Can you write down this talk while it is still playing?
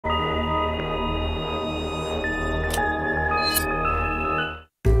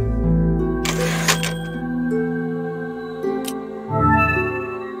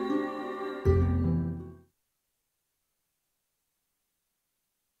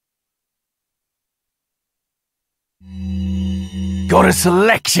got a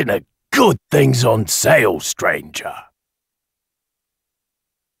selection of good things on sale, stranger.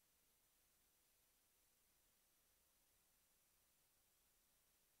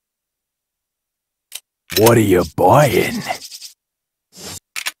 What are you buying?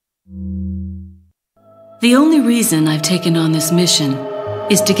 The only reason I've taken on this mission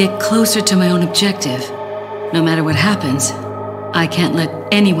is to get closer to my own objective. No matter what happens, I can't let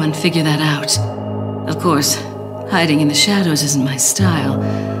anyone figure that out. Of course, hiding in the shadows isn't my style.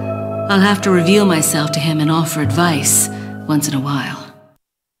 I'll have to reveal myself to him and offer advice once in a while.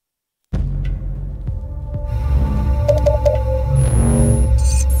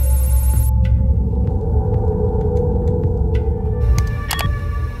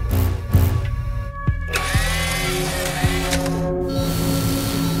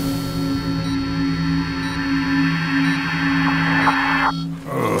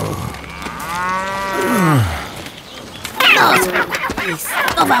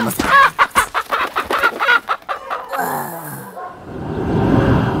 No vamos.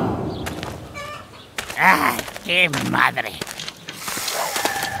 ¡Ah, qué madre!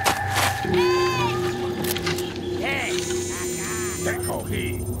 Te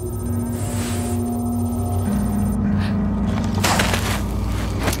cogí.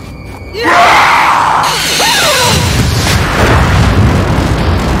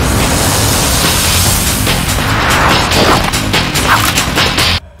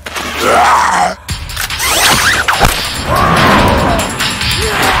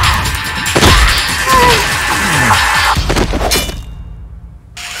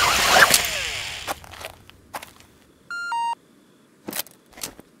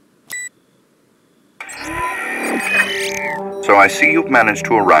 So I see you've managed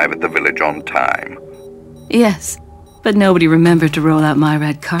to arrive at the village on time. Yes, but nobody remembered to roll out my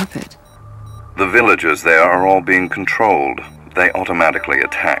red carpet. The villagers there are all being controlled. They automatically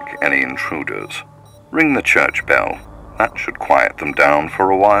attack any intruders. Ring the church bell. That should quiet them down for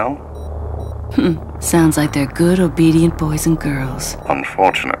a while. Sounds like they're good, obedient boys and girls.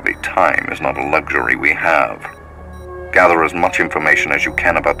 Unfortunately, time is not a luxury we have. Gather as much information as you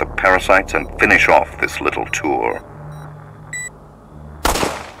can about the parasites and finish off this little tour.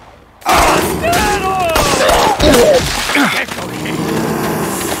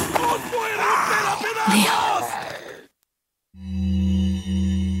 Leon.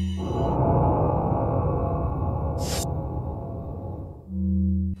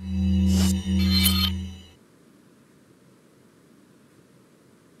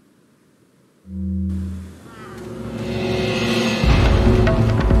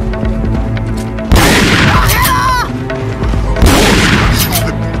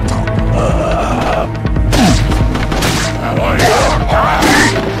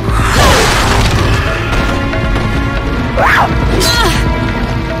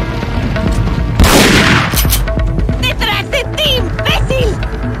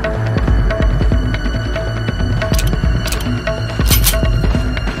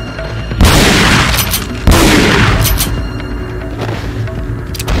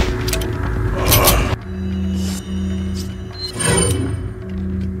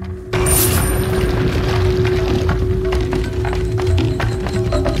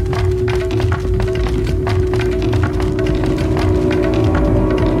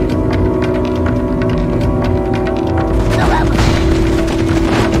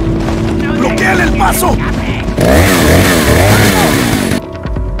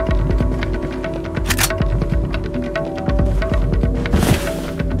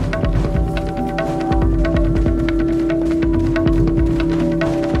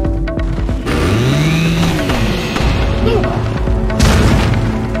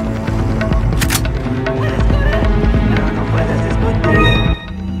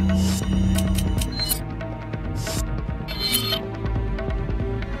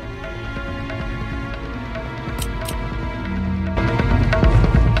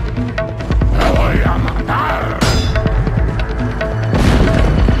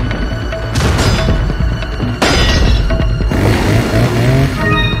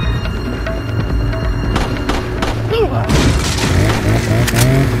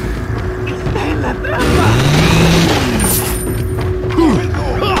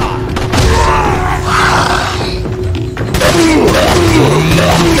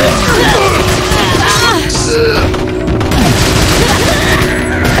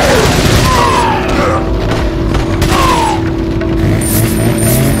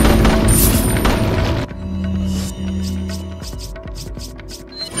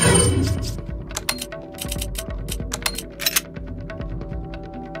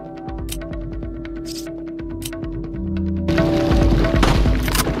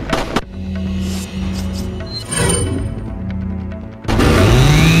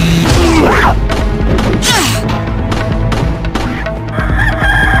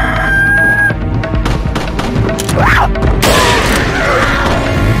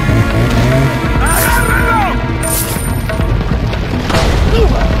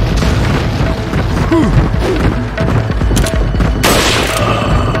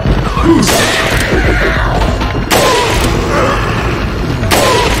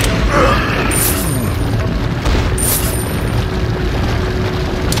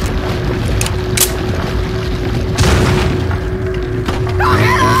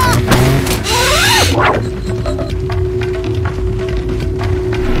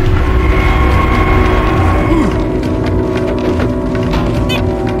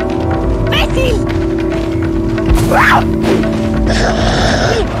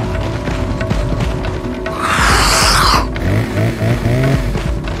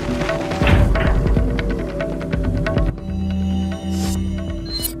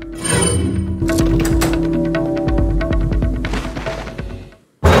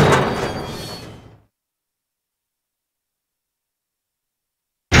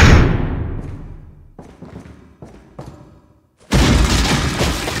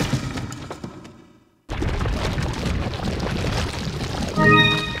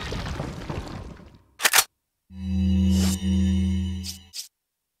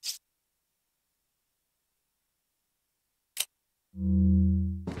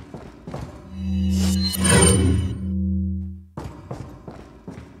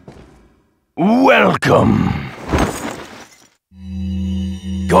 Welcome.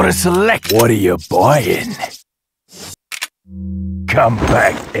 Gotta select. What are you buying? Come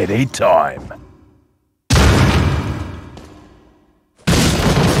back anytime.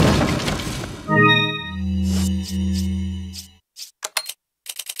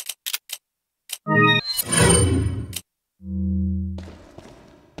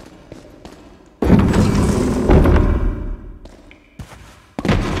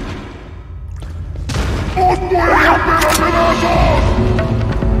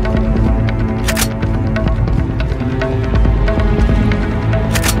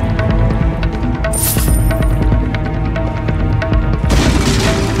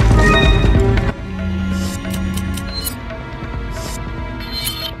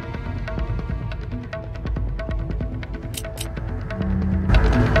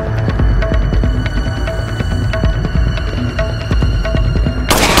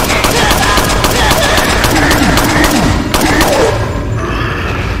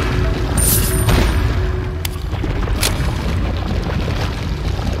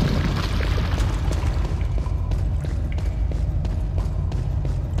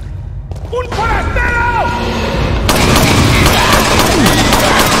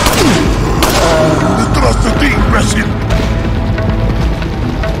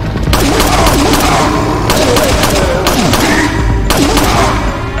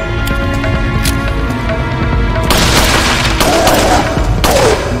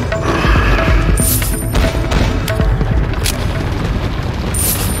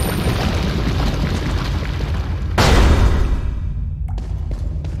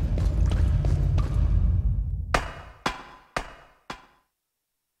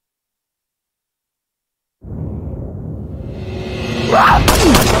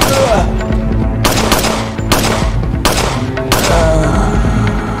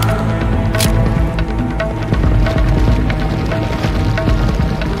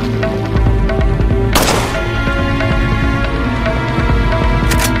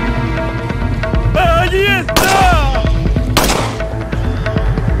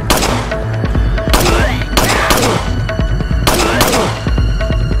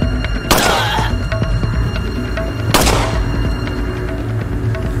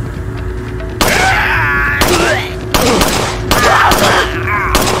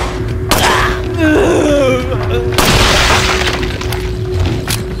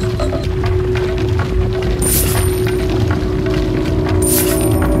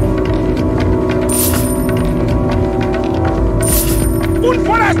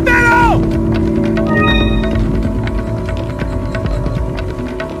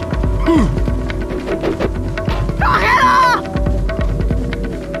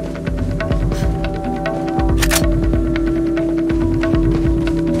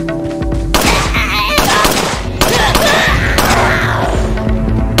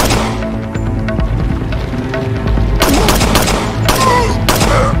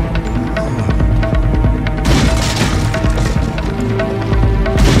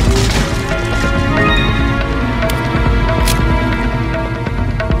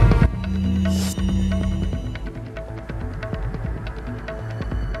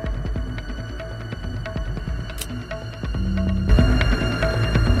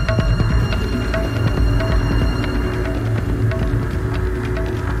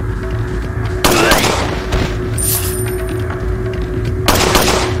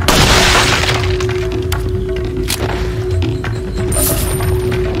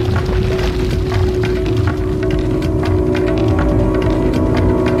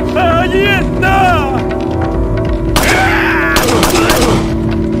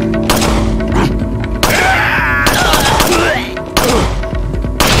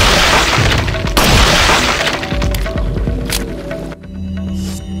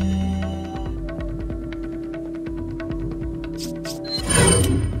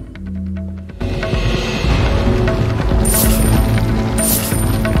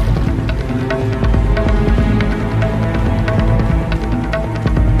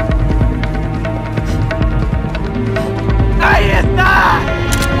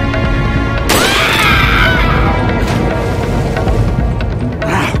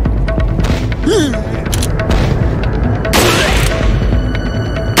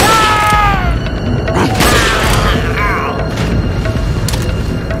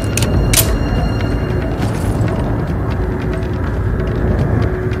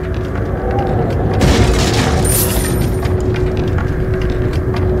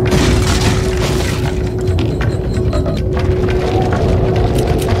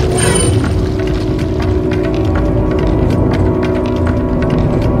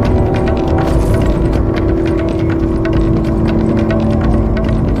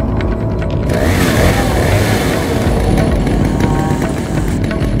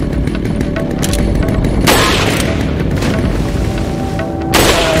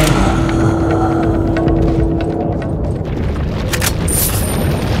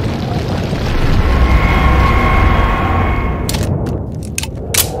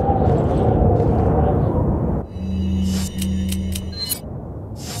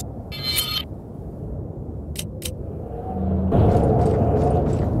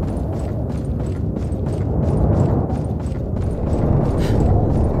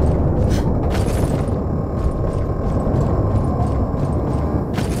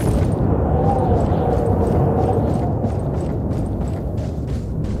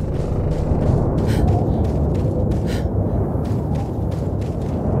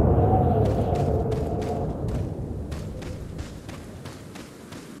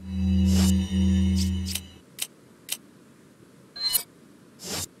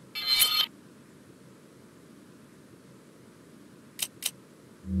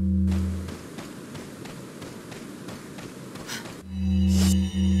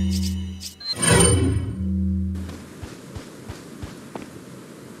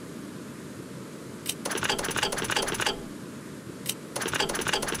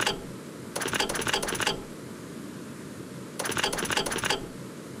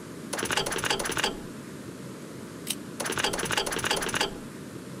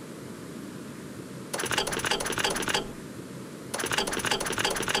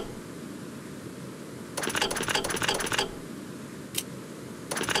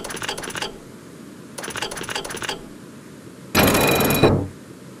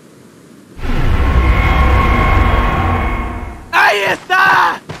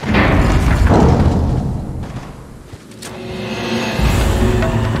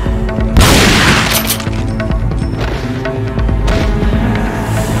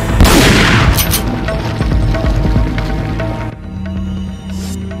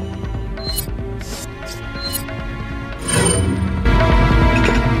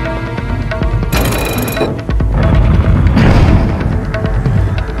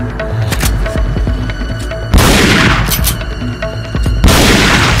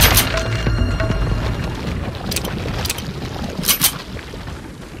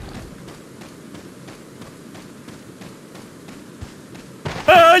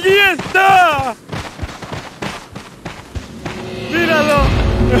 ¡Allí está! ¡Míralo!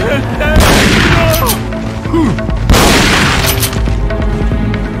 ¡Está dentro!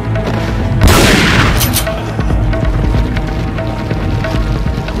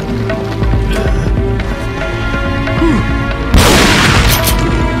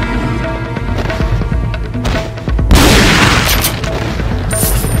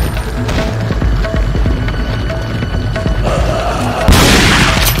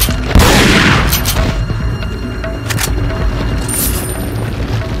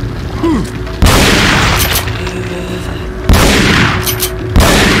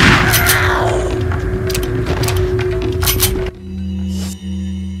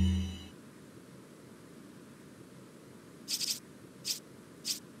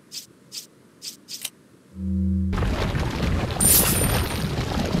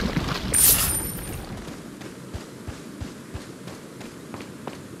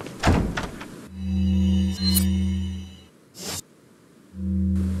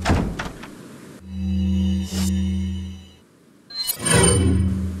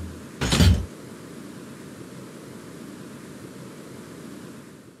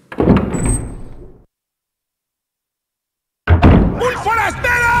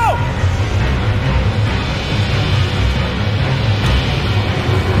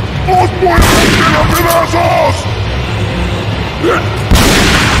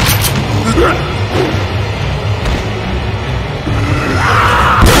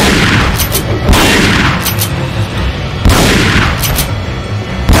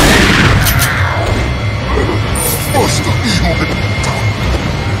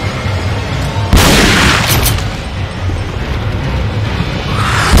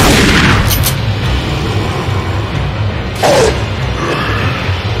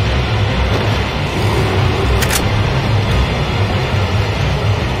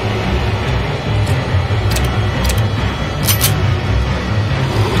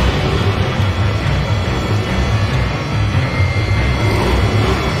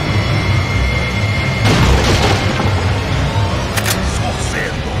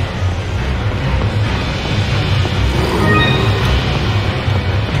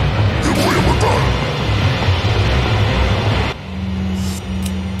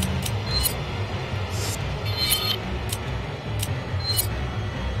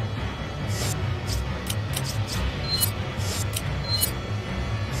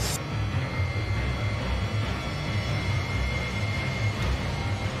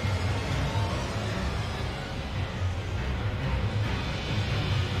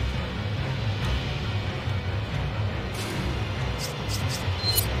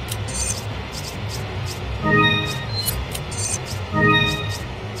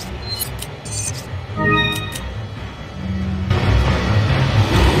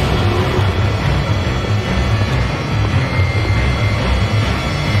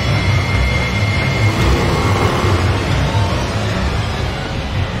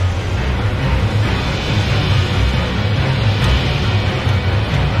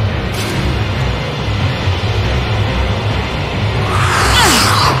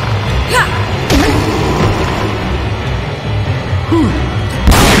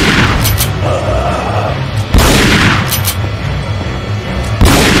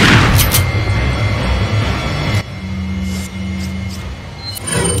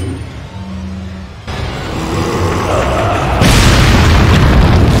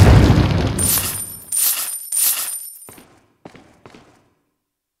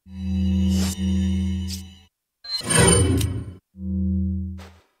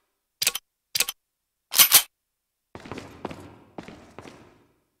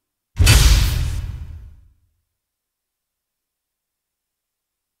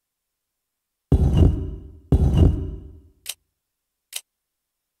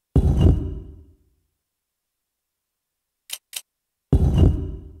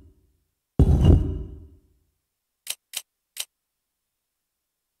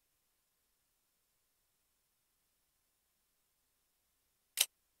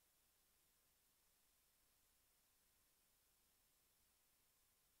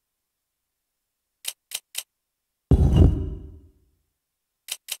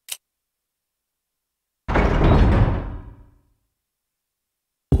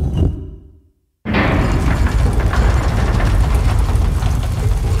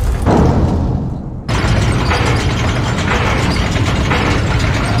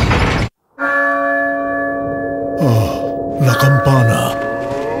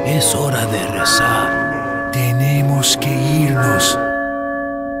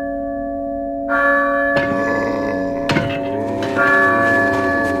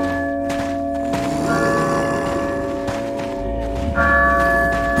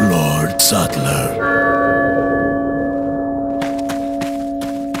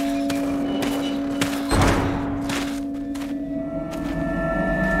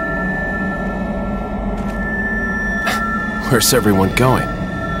 Where's everyone going?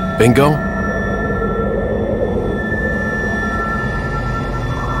 Bingo?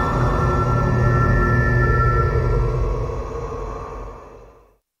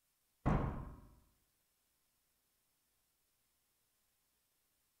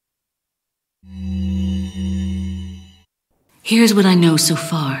 Here's what I know so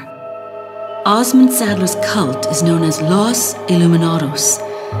far. Osmond Saddler's cult is known as Los Illuminados.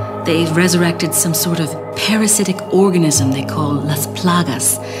 They've resurrected some sort of parasitic organism they call Las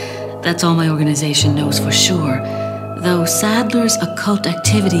Plagas. That's all my organization knows for sure, though Saddler's occult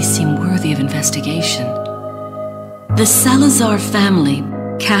activities seem worthy of investigation. The Salazar family,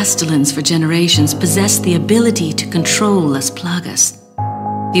 Castellans for generations, possess the ability to control Las Plagas.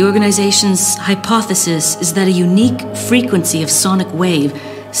 The organization's hypothesis is that a unique frequency of sonic wave,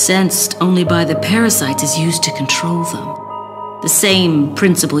 sensed only by the parasites, is used to control them. The same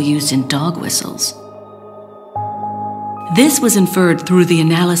principle used in dog whistles. This was inferred through the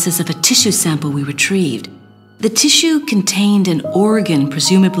analysis of a tissue sample we retrieved. The tissue contained an organ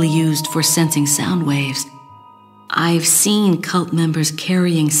presumably used for sensing sound waves. I've seen cult members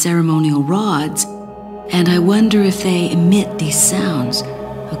carrying ceremonial rods, and I wonder if they emit these sounds.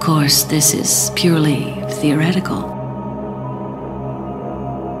 Of course, this is purely theoretical.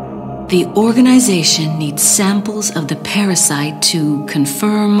 The organization needs samples of the parasite to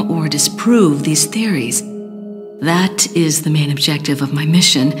confirm or disprove these theories. That is the main objective of my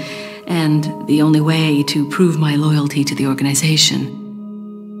mission, and the only way to prove my loyalty to the organization.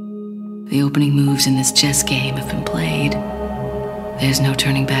 The opening moves in this chess game have been played. There's no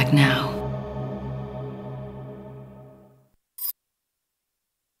turning back now.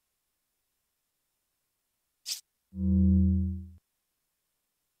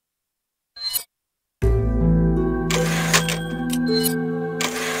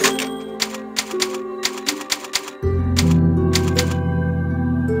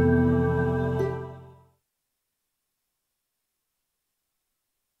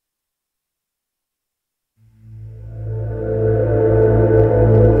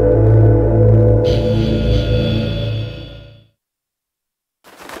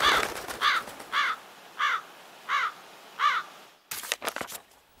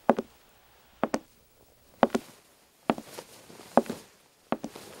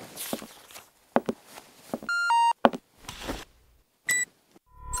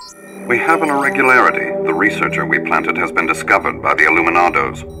 We have an irregularity. The researcher we planted has been discovered by the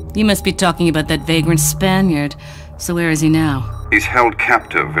Illuminados. You must be talking about that vagrant Spaniard. So where is he now? He's held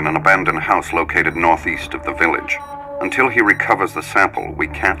captive in an abandoned house located northeast of the village. Until he recovers the sample, we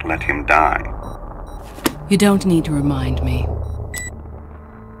can't let him die. You don't need to remind me.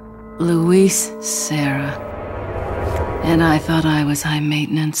 Luis Serra. And I thought I was high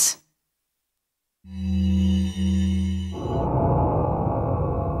maintenance.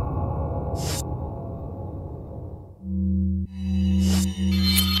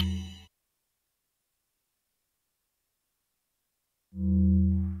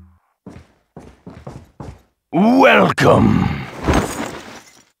 Welcome.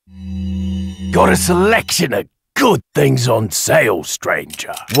 Got a selection of good things on sale,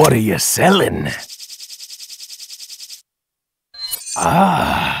 stranger. What are you selling?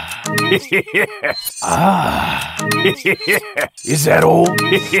 Ah. Ah. Is that all?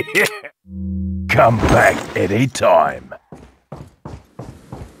 Come back anytime.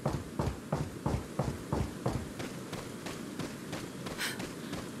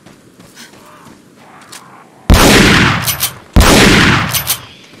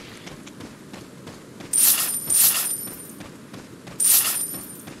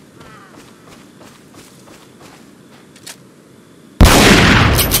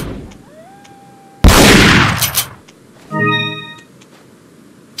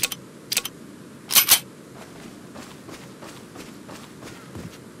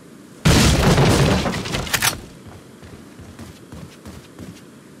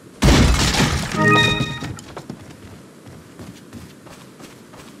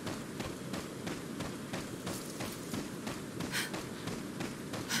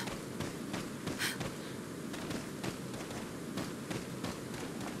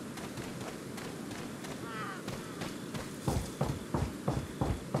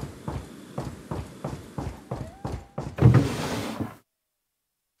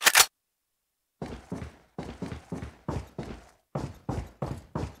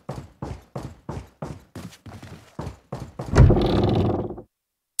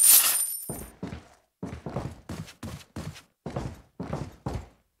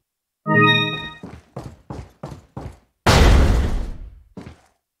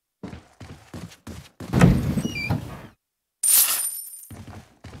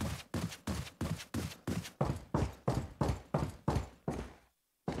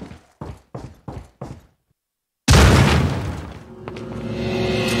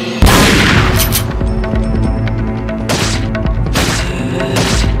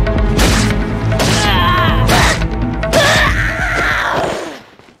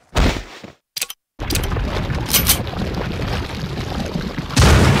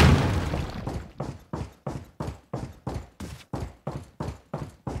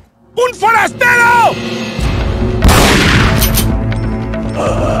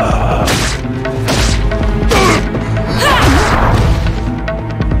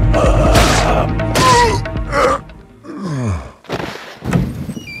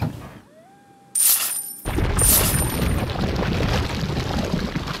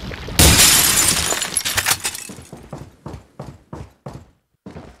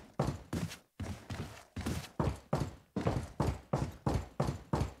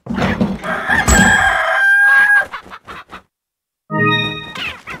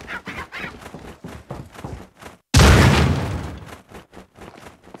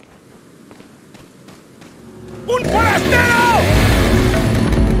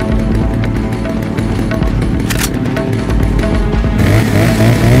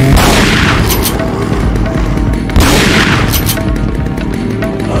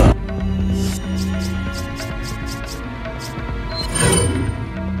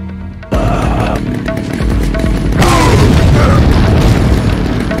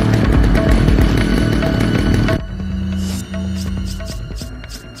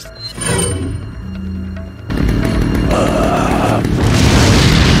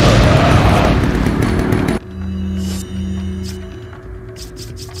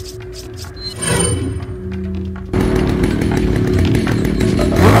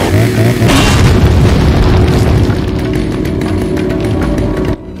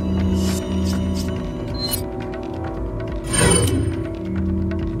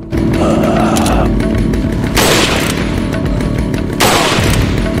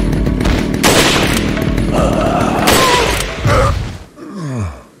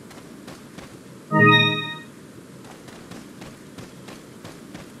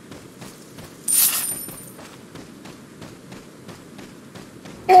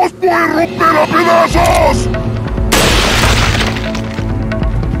 ¡Voy a romper a pedazos!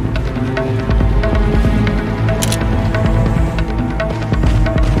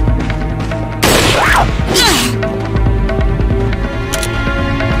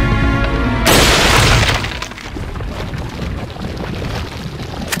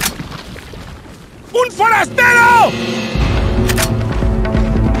 ¡Un forastero!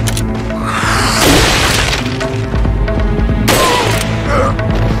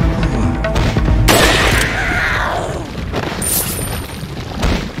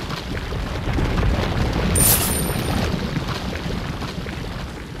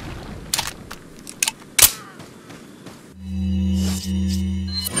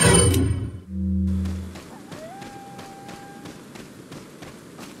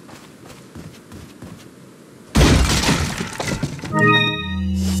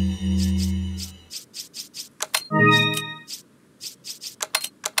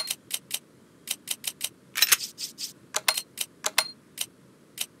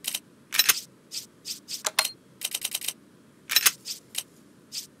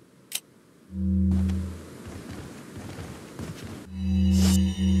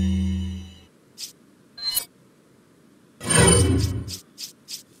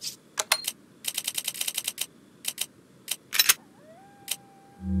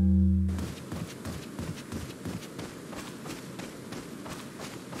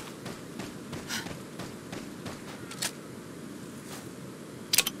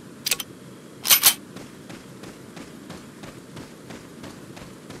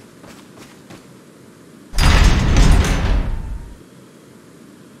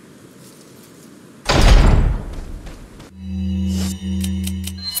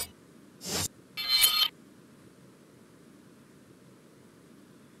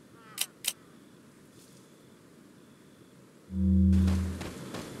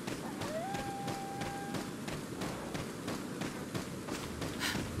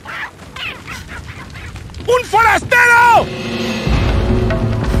 ¡Un forastero!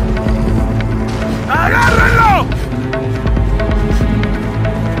 ¡Agárrenlo!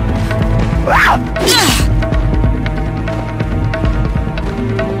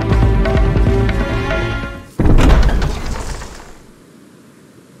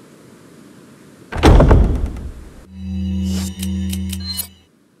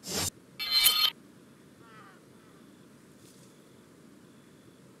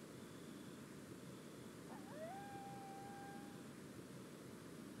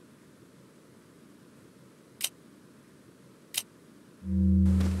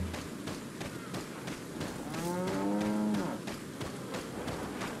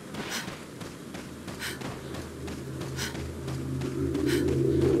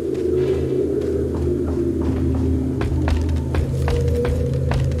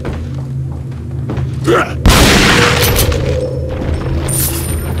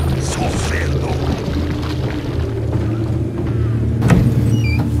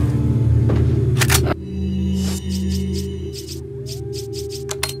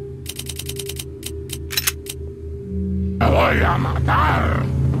 ¡Te voy a matar!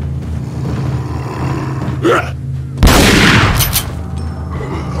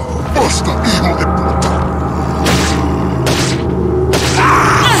 ¡Basta, hijo de puta!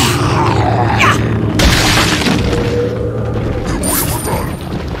 ¡Te voy a matar!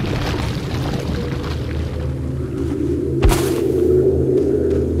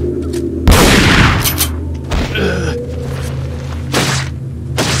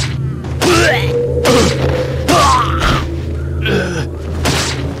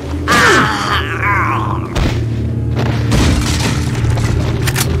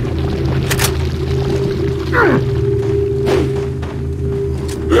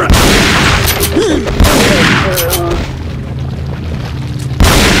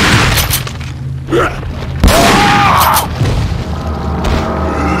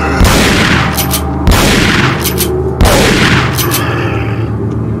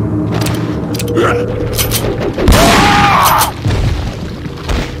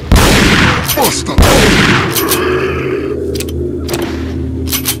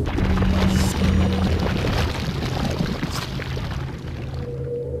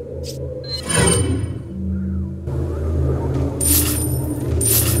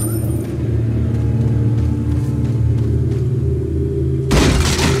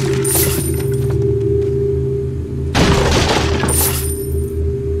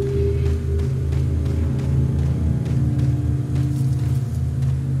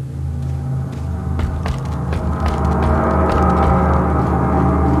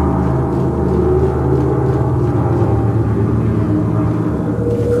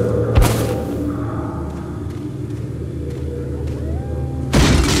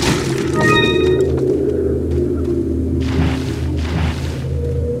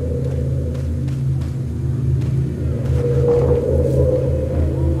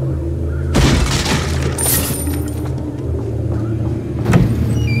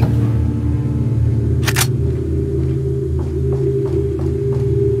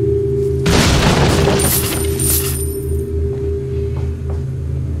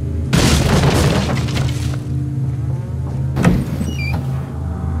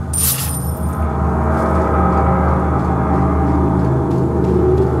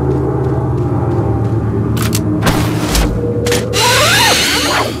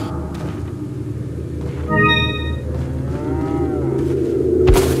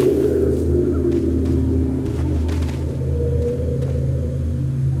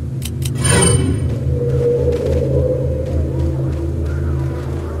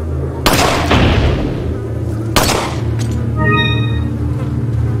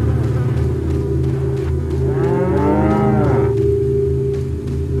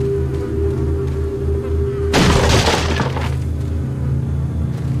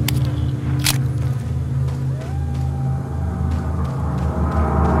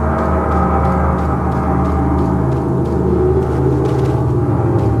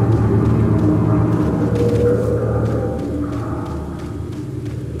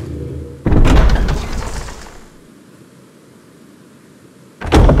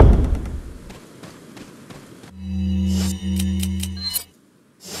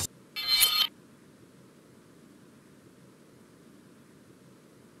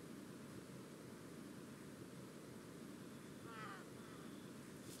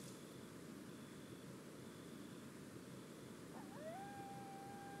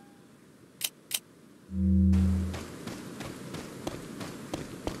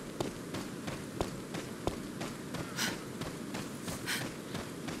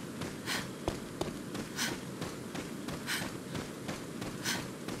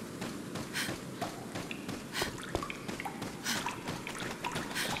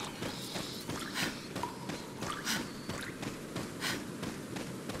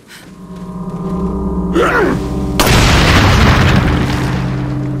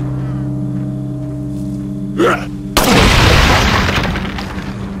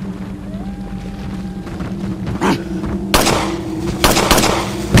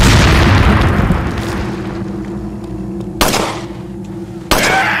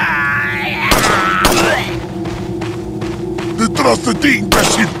 ¡Detrás de ti,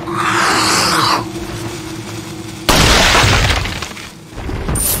 imbécil!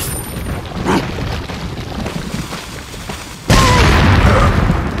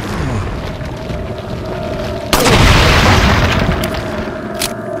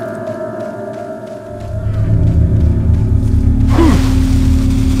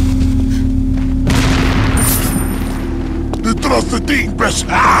 ¡Detrás de ti, imbécil!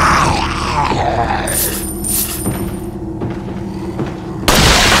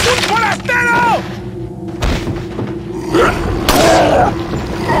 ¡Un forastero!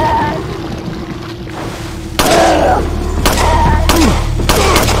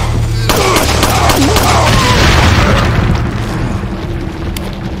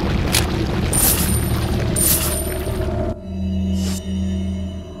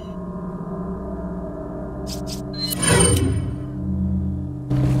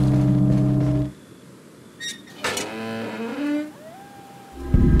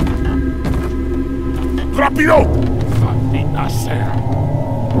 ¡Rápido! ¡Maldita sea!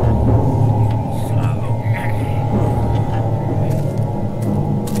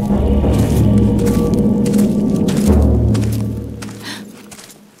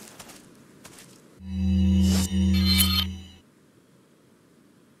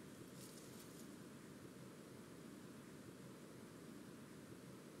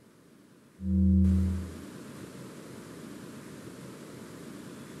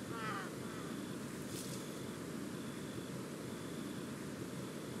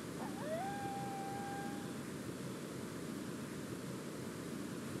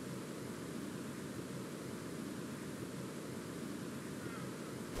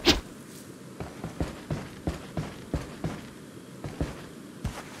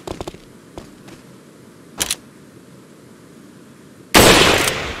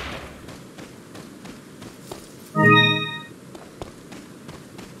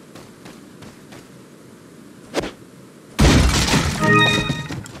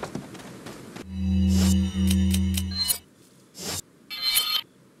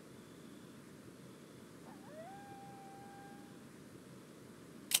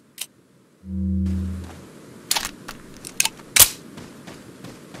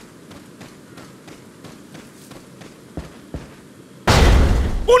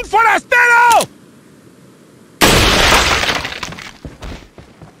 ¡Un forastero!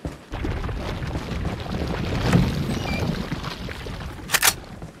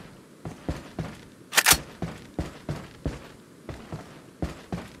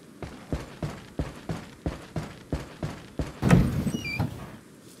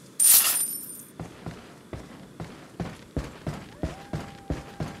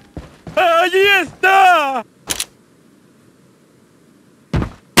 ¡Allí está!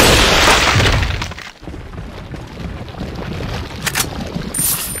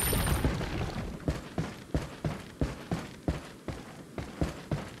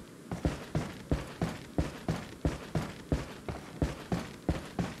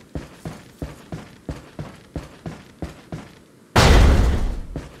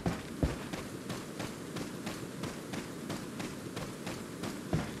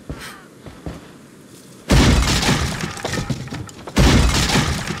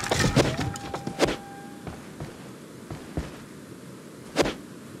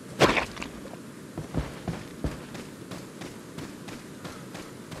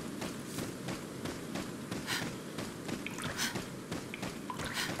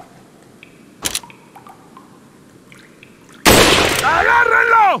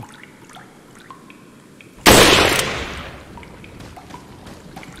 ¡Agárrenlo!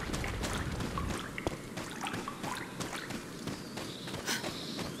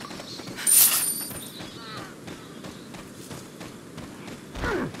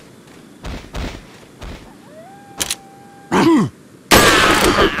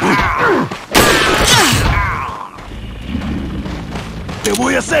 ¡Te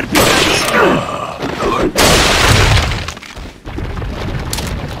voy a hacer picadillo!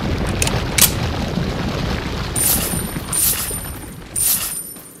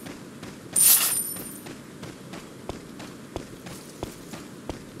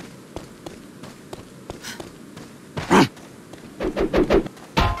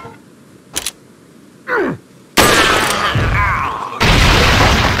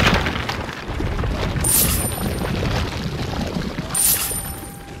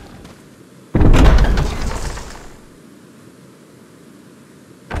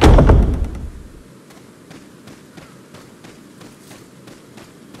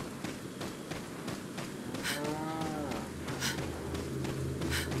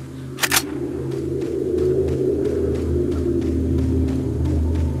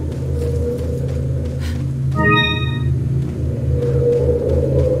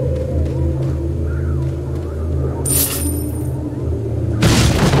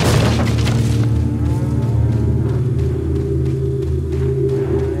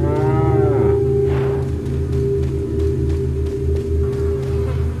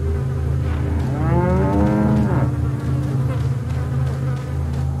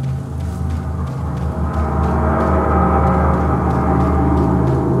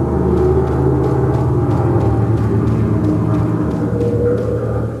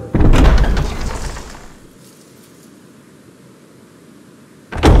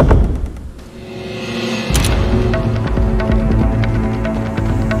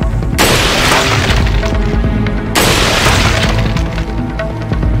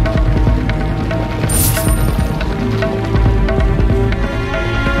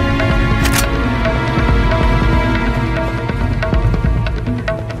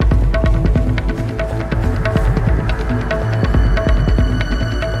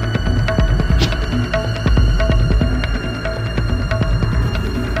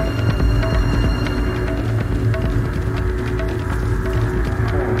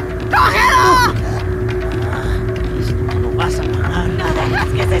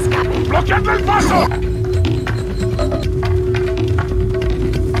 ¡Bloqueando el paso!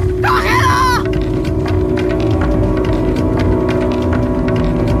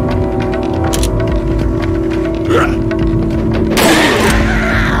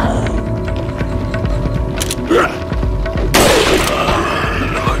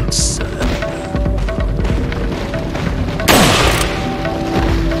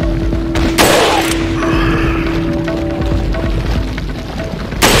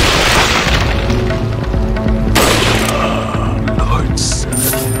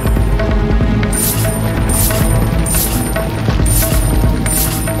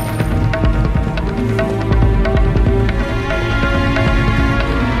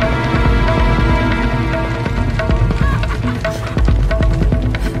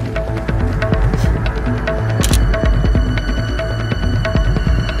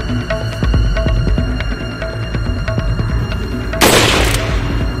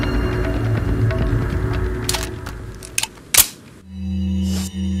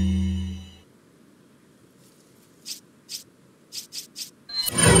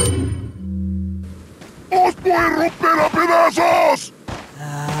 ¡Os voy a romper a pedazos!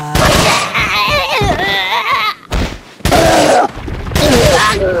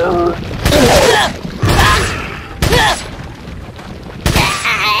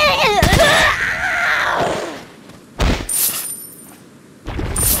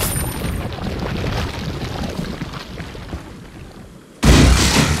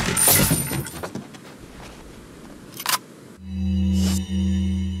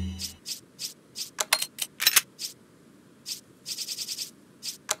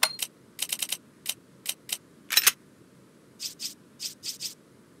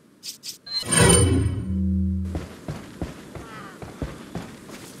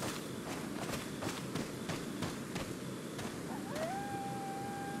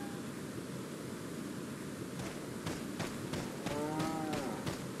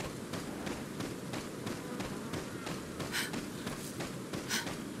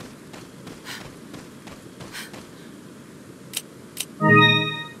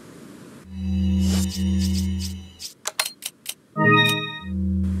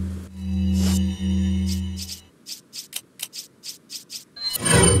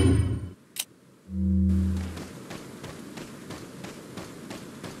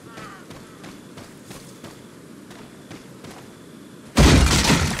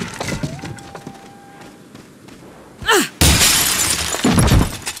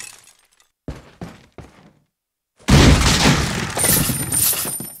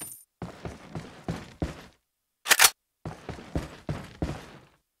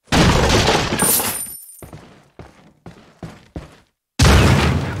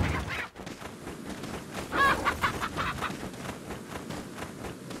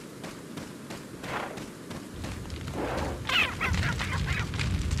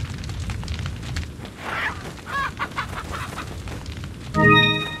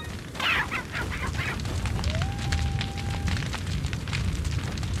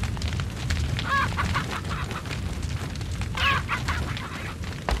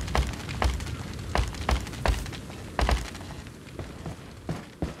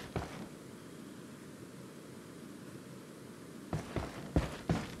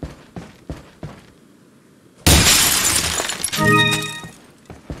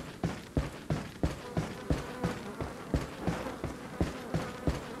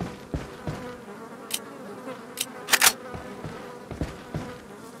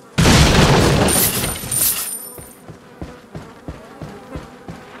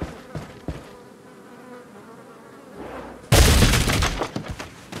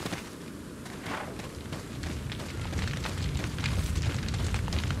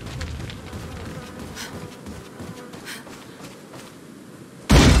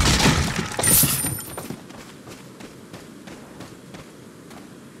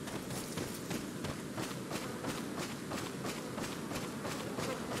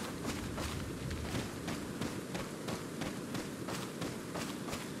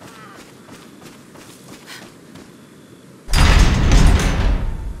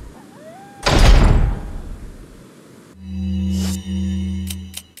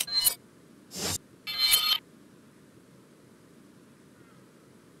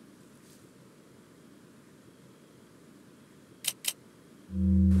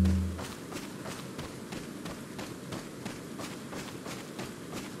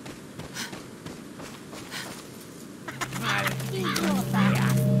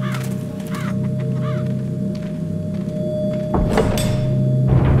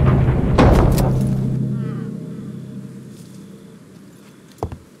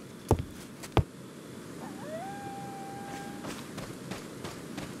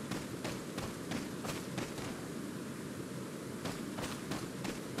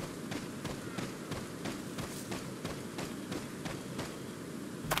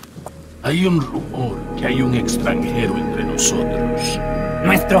 Hay un rumor que hay un extranjero entre nosotros.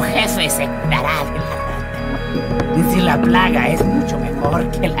 Nuestro jefe se curará de la rata. Si la plaga es mucho mejor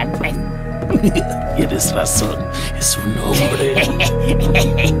que la nuestra. Tienes razón, es un hombre.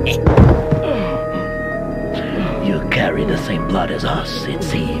 You carry the same blood as us, it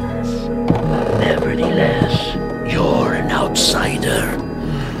seems. Nevertheless, you're an outsider.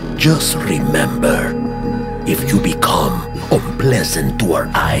 Just remember, if you become unpleasant to our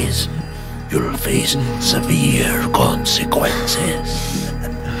eyes, you'll face severe consequences.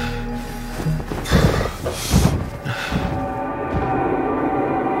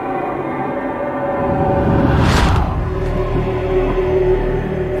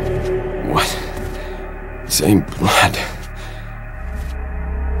 What? Same blood.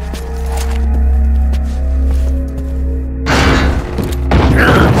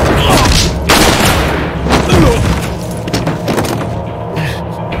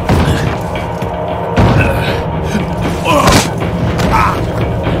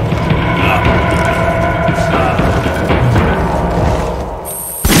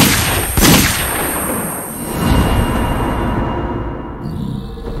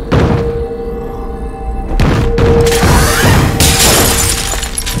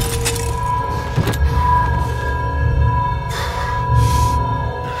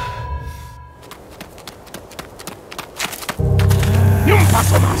 ¡Ni un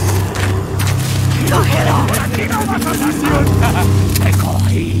paso más! ¡Cógelo! ¡Aquí no vas a salir! ¡Te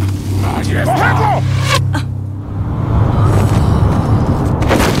cogí! ¡Allí está! ¡Cogedlo!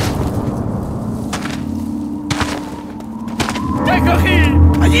 ¡Te cogí!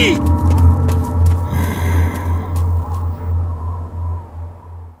 ¡Allí!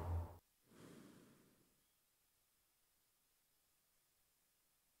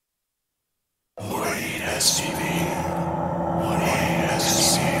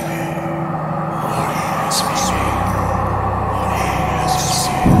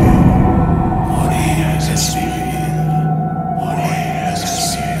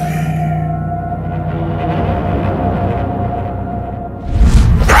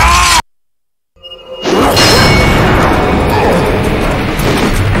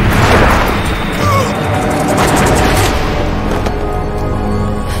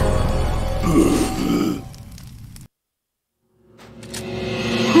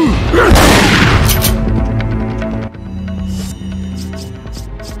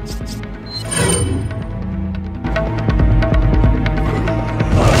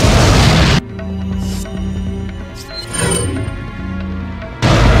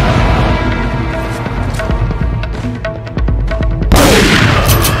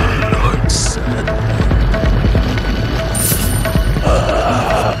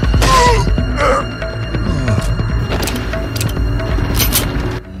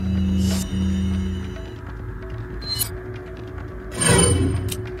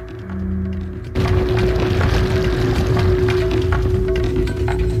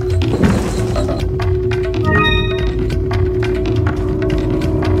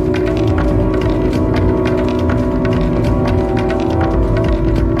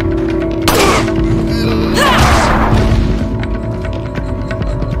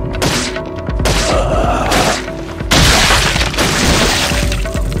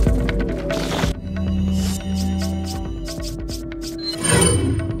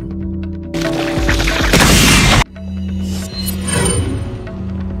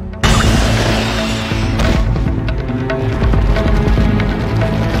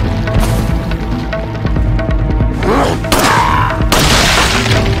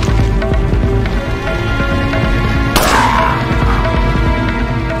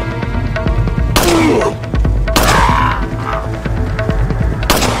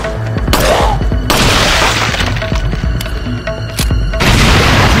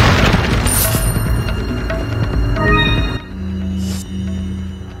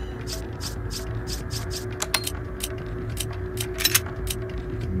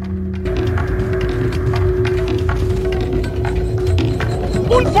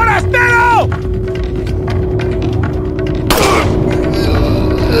 ¡Un forastero!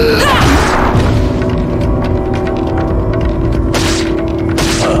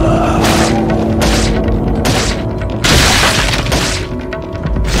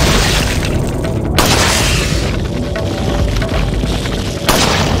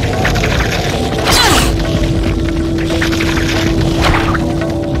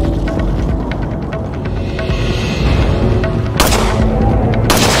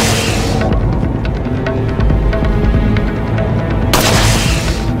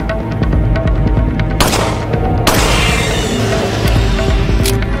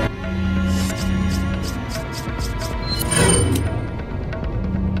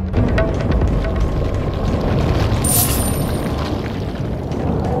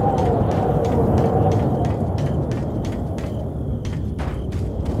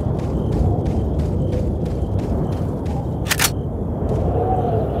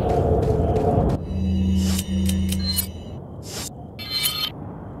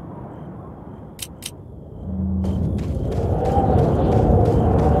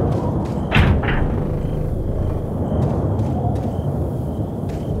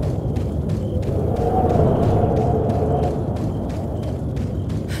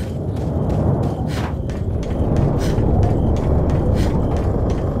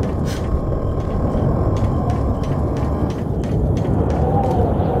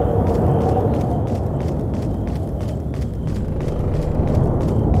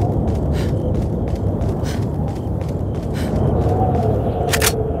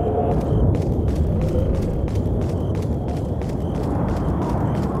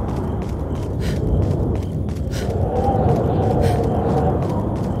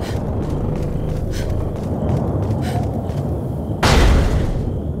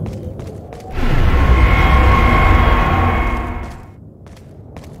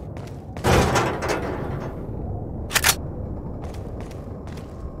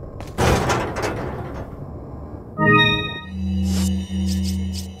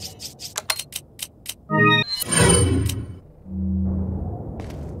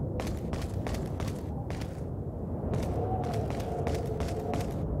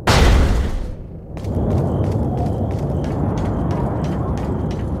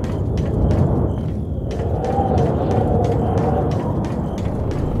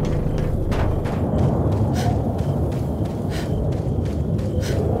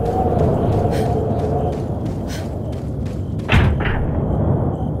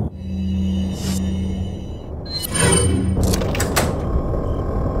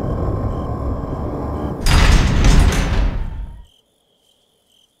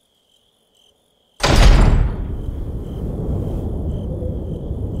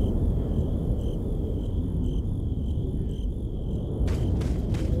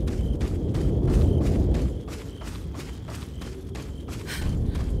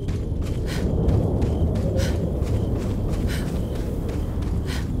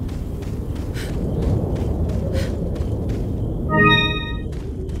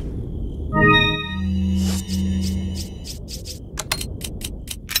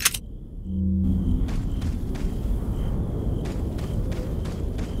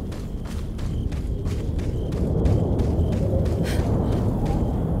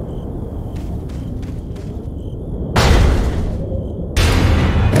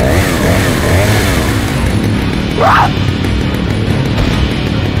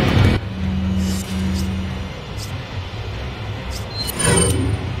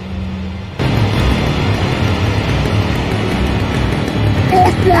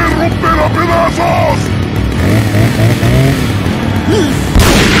 a romper a pedazos!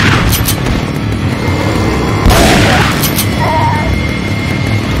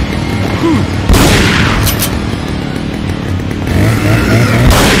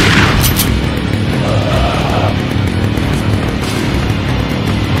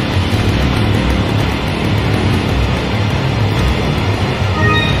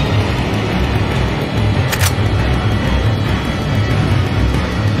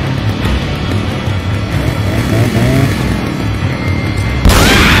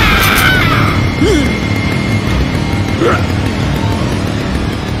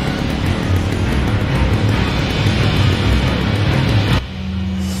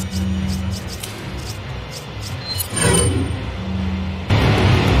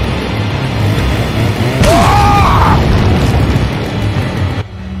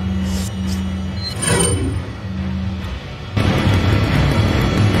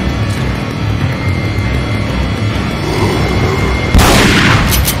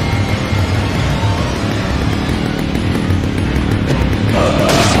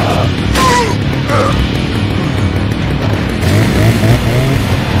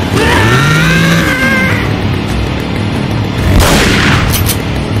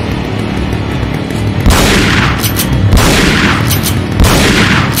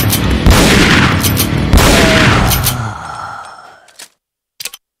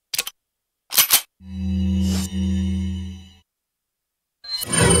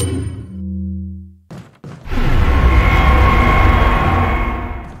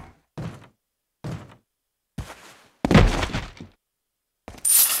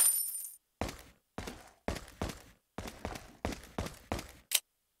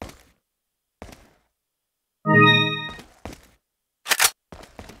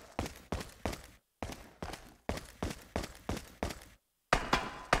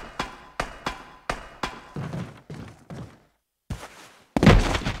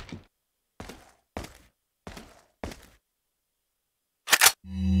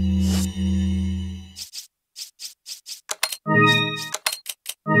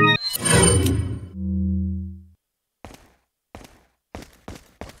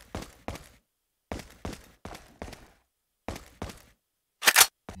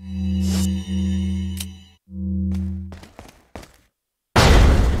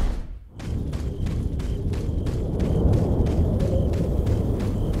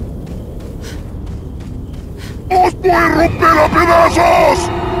 ¡Os voy a romper a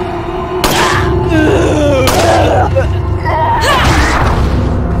pedazos!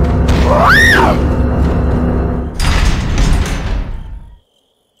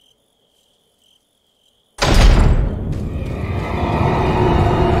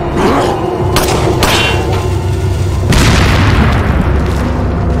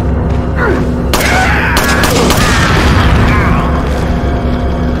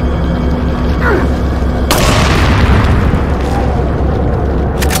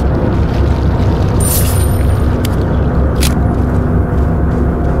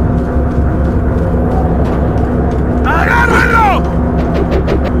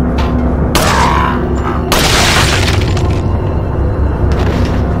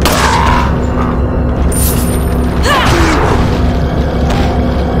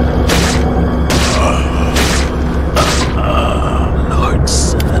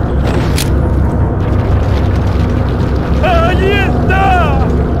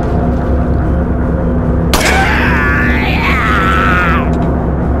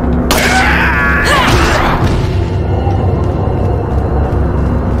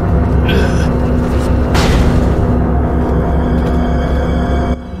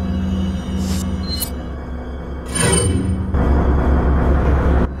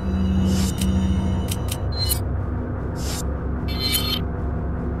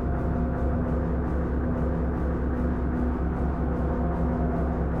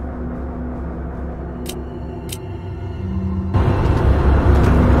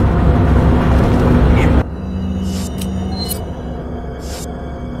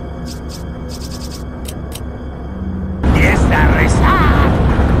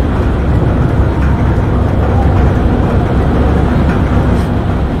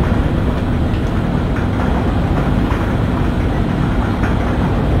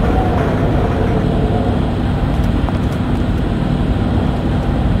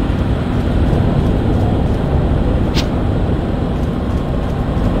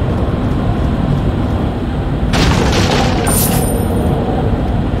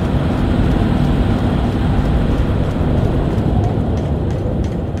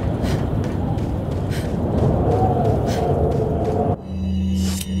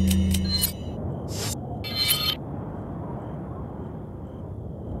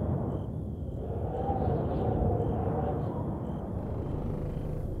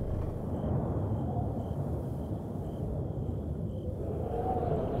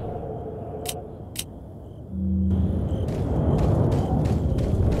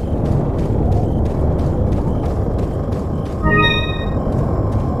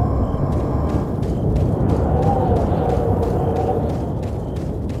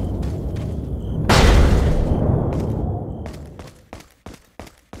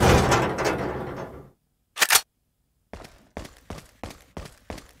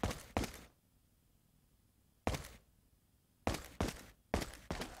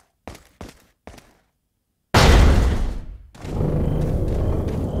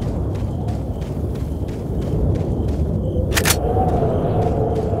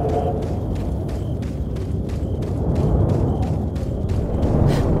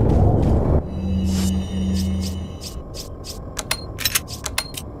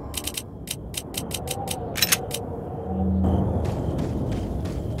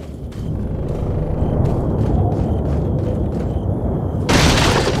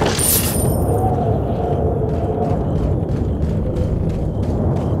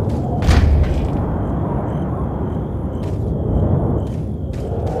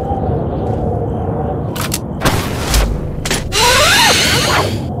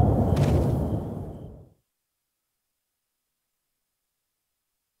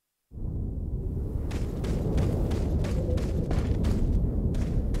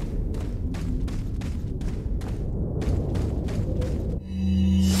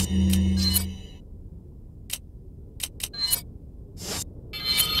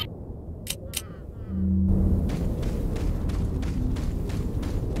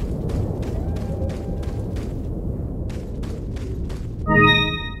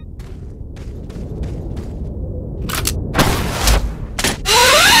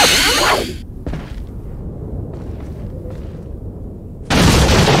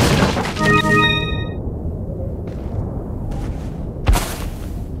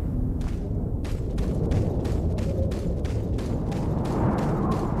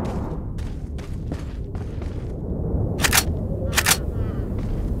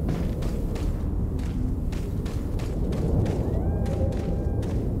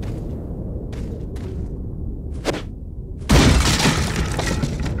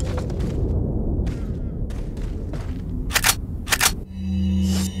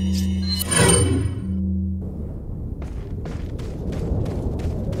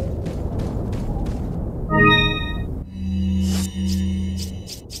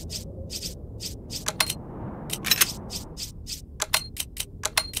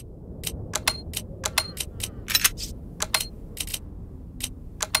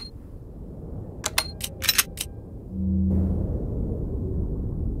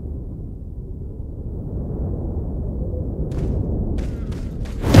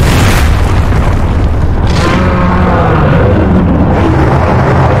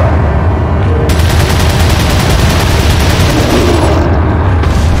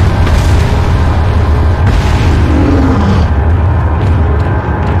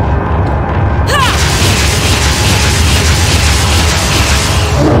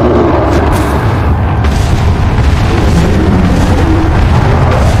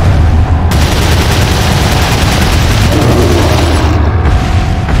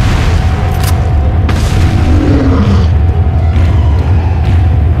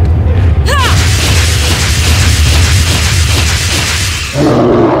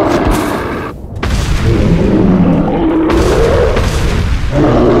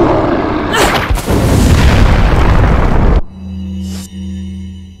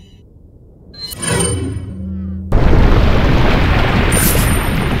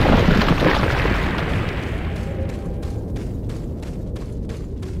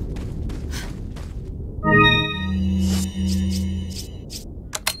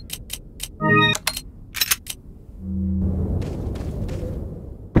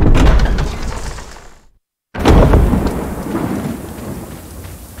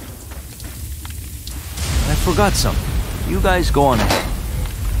 forgot something. You guys go on ahead.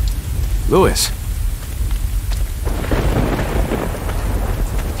 Louis.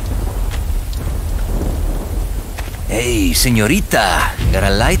 Hey, señorita. Got a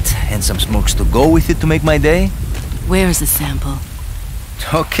light and some smokes to go with it to make my day? Where's the sample?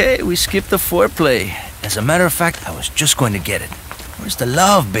 Okay, we skipped the foreplay. As a matter of fact, I was just going to get it. Where's the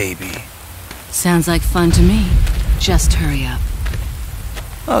love, baby? Sounds like fun to me. Just hurry up.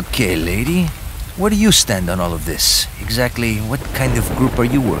 Okay, lady. Where do you stand on all of this? Exactly what kind of group are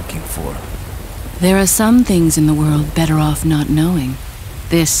you working for? There are some things in the world better off not knowing.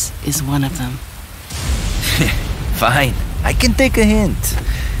 This is one of them. Fine. I can take a hint.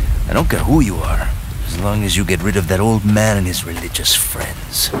 I don't care who you are, as long as you get rid of that old man and his religious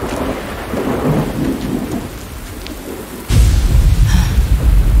friends.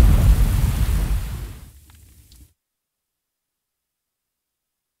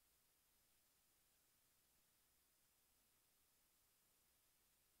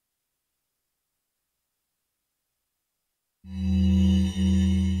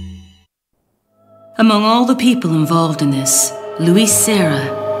 Among all the people involved in this, Luis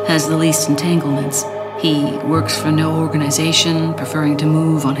Serra has the least entanglements. He works for no organization, preferring to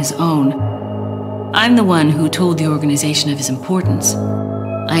move on his own. I'm the one who told the organization of his importance.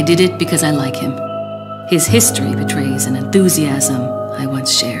 I did it because I like him. His history betrays an enthusiasm I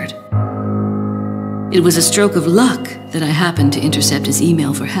once shared. It was a stroke of luck that I happened to intercept his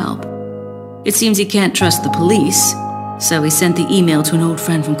email for help. It seems he can't trust the police, so he sent the email to an old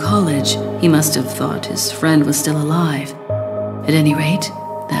friend from college. He must have thought his friend was still alive. At any rate,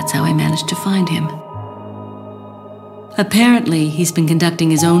 that's how I managed to find him. Apparently, he's been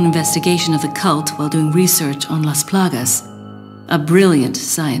conducting his own investigation of the cult while doing research on Las Plagas. A brilliant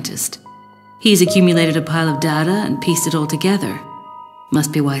scientist. He's accumulated a pile of data and pieced it all together.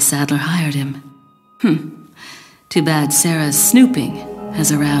 Must be why Sadler hired him. Too bad Sarah's snooping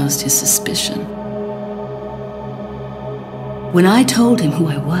has aroused his suspicion. When I told him who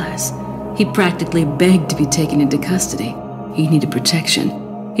I was, he practically begged to be taken into custody. He needed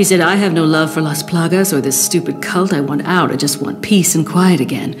protection. He said, I have no love for Las Plagas or this stupid cult. I want out. I just want peace and quiet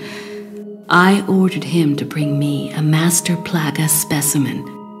again. I ordered him to bring me a Master Plaga specimen,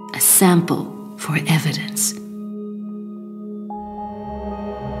 a sample for evidence.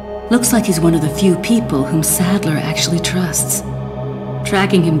 Looks like he's one of the few people whom Sadler actually trusts.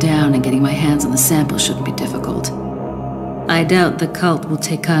 Tracking him down and getting my hands on the sample shouldn't be difficult. I doubt the cult will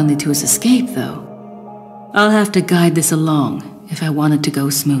take kindly to his escape, though. I'll have to guide this along if I want it to go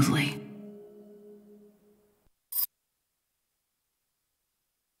smoothly.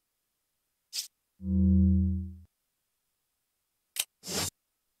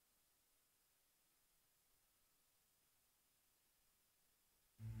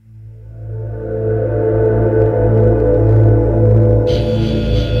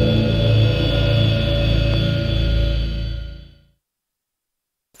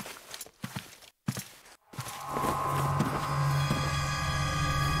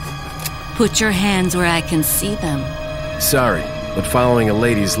 Put your hands where I can see them. Sorry, but following a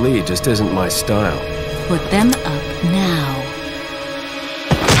lady's lead just isn't my style. Put them up now.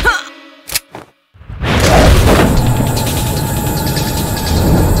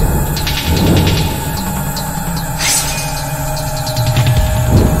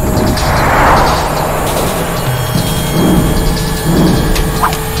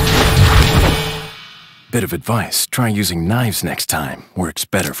 Bit of advice, try using knives next time. Works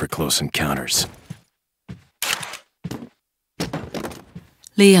better for close encounters.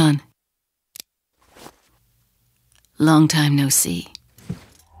 Leon. Long time no see.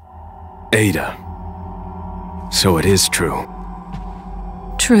 Ada. So it is true.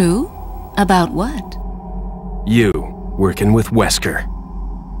 True? About what? You, working with Wesker.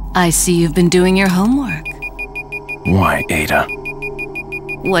 I see you've been doing your homework. Why, Ada?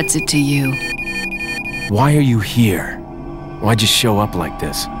 What's it to you? Why are you here? Why'd you show up like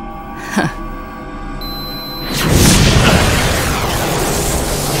this?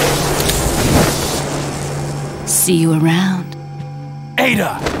 See you around.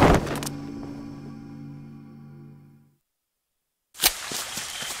 Ada!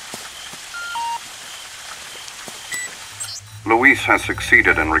 Luis has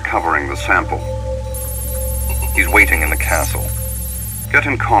succeeded in recovering the sample. He's waiting in the castle. Get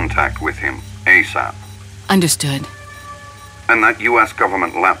in contact with him, ASAP. Understood. And that US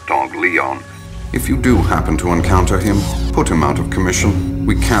government lapdog, Leon. If you do happen to encounter him, put him out of commission.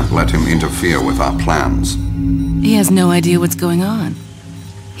 We can't let him interfere with our plans. He has no idea what's going on.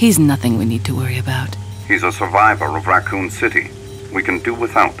 He's nothing we need to worry about. He's a survivor of Raccoon City. We can do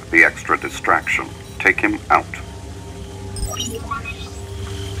without the extra distraction. Take him out.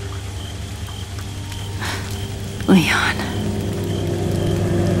 Leon.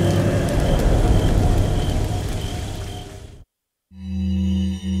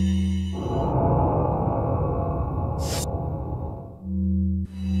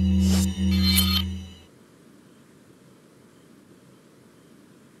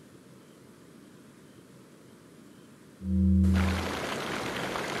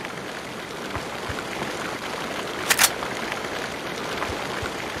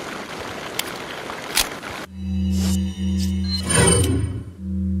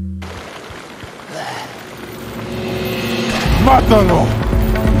 ¡Mátalo!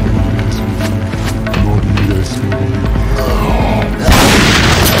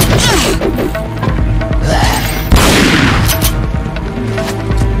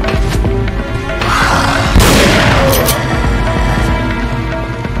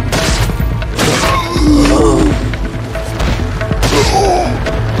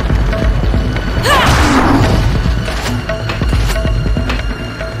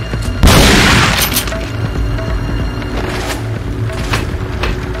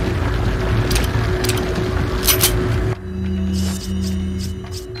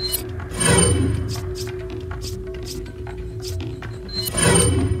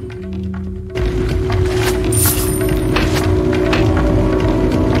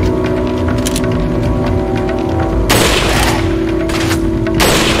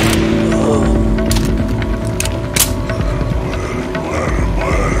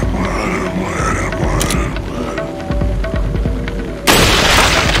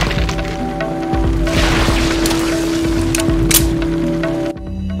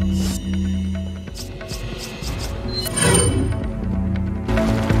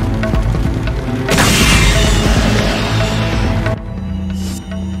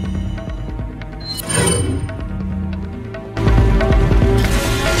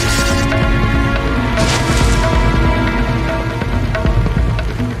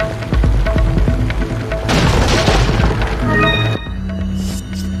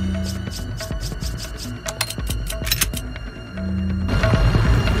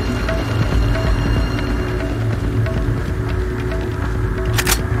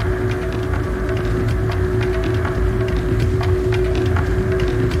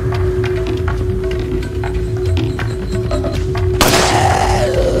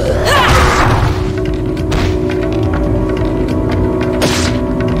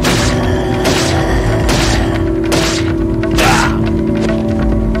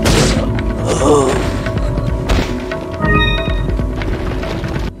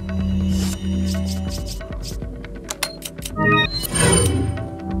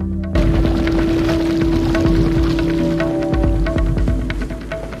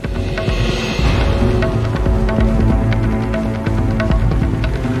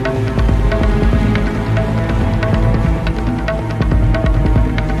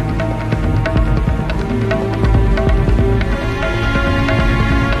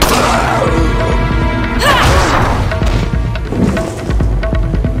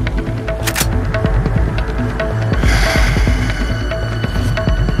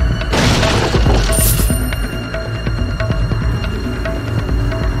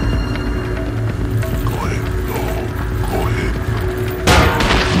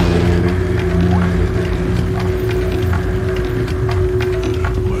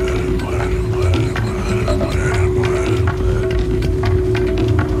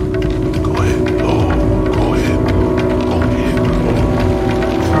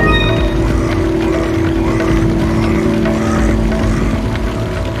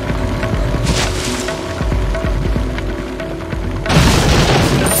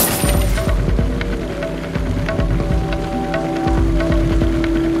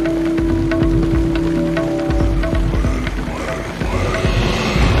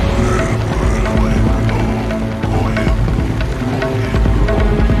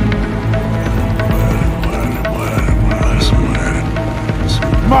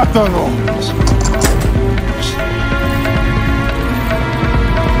 ¡Mátalo!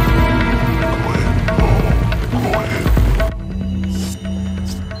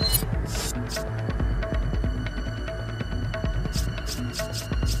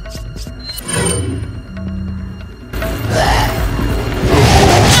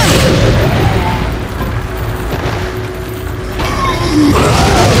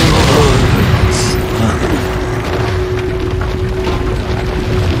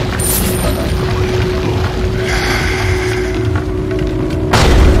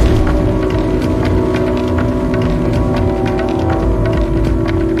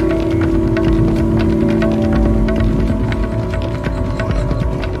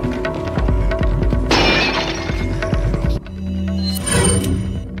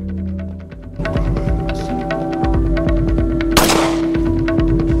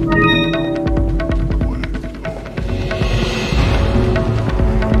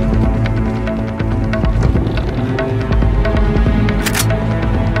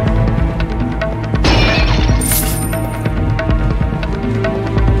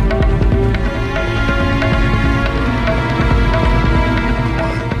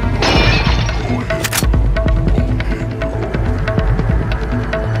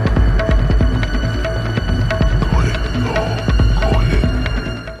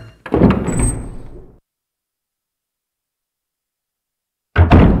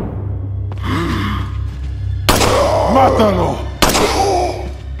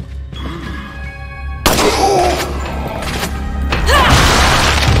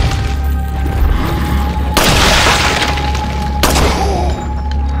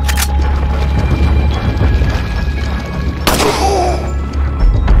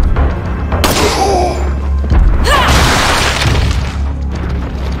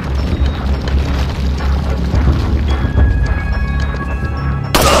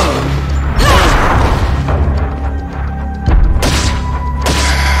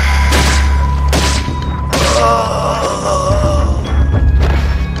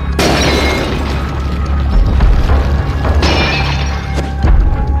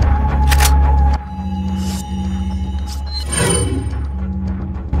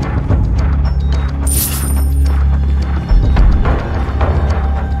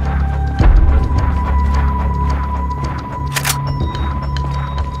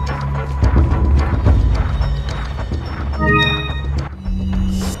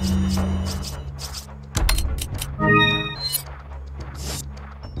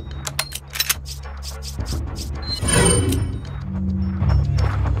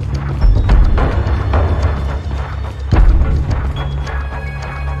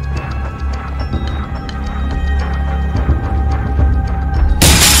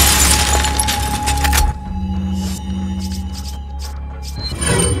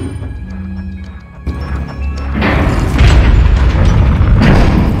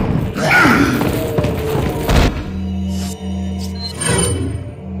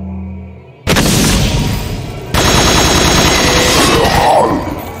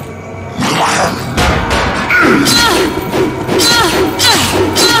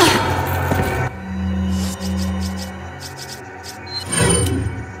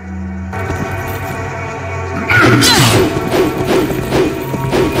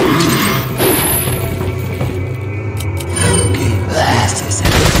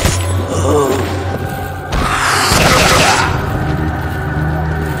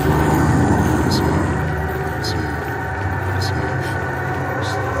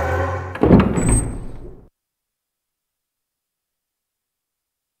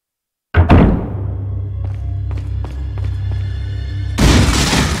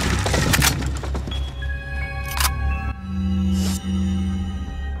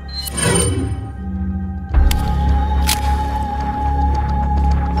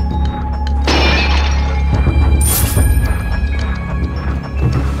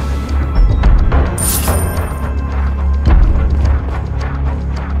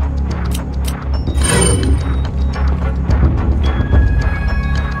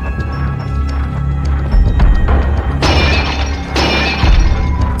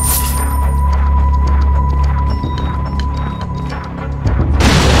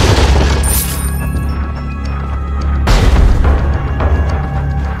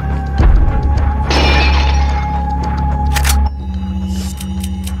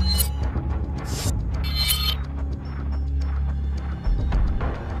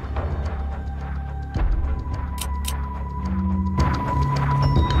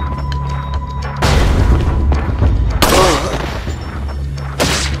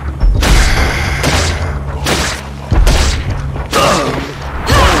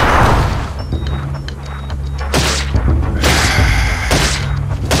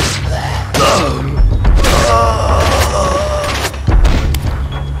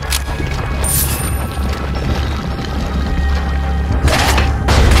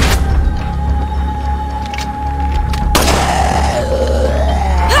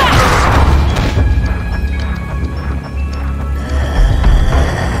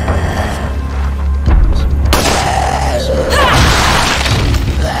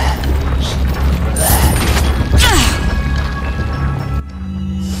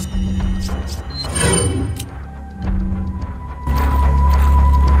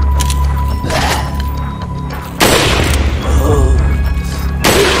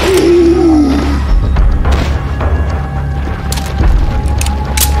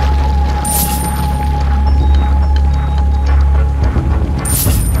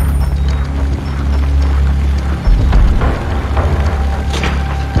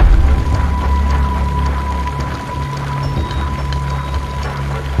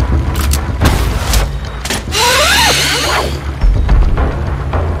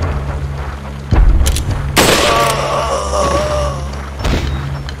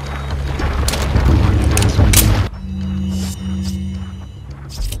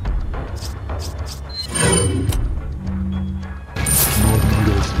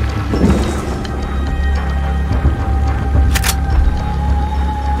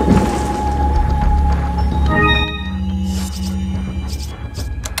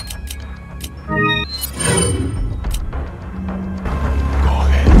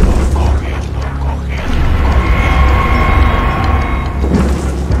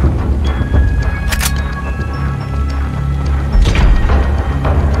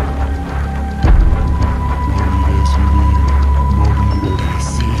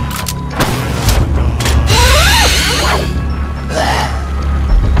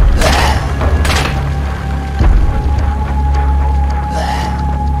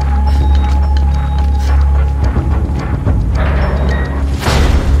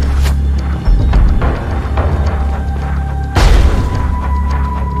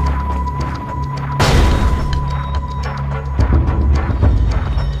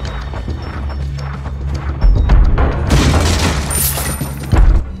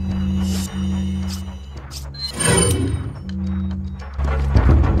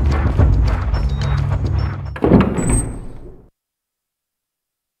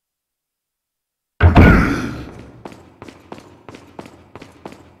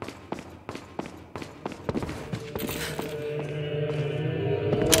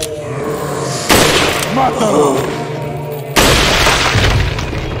 ¡Mátalo!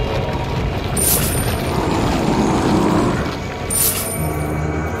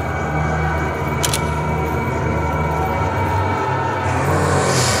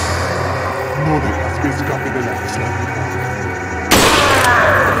 No dejas que escape de la isla.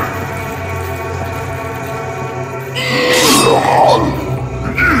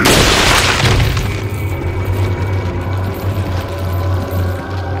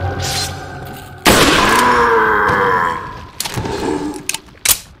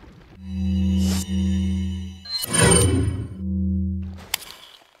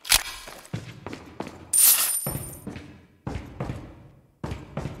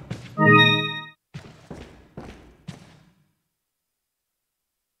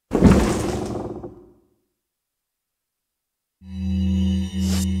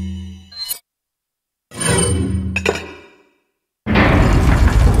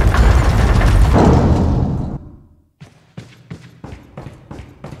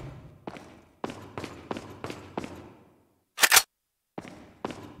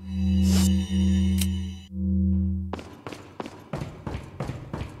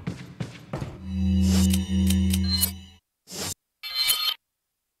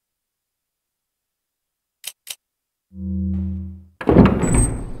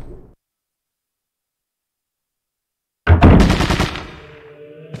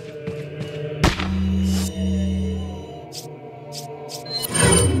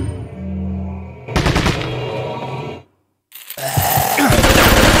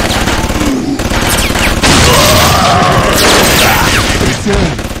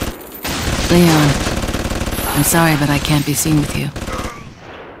 Leon, I'm sorry, but I can't be seen with you.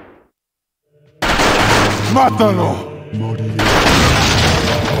 ¡Mátalo!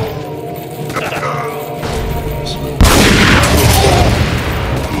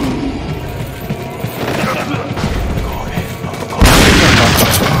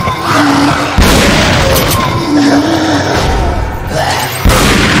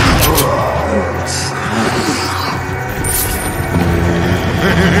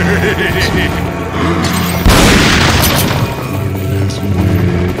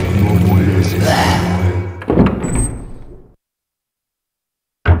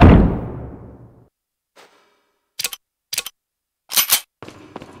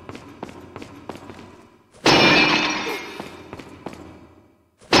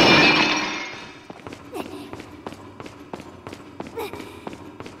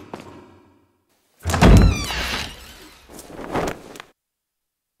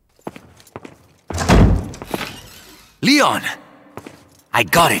 Leon! I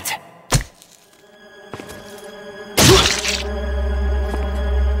got it!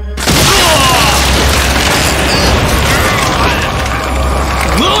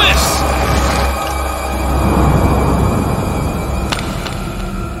 Louis!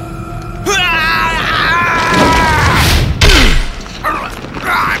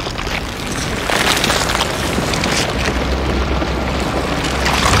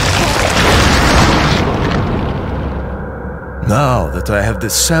 Now that I have the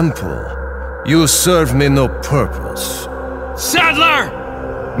sample, you serve me no purpose. Sadler!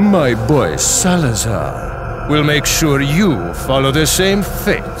 My boy Salazar will make sure you follow the same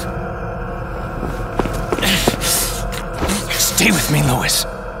fate. Stay with me, Louis.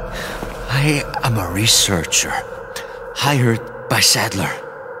 I am a researcher, hired by Sadler.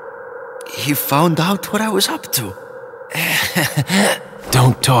 He found out what I was up to.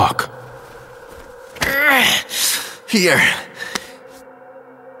 Don't talk. Here.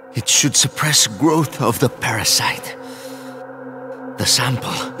 It should suppress growth of the parasite. The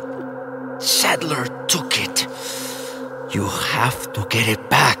sample. Sadler took it. You have to get it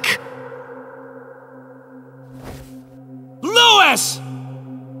back. Louis!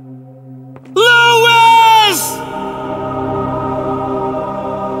 Louis!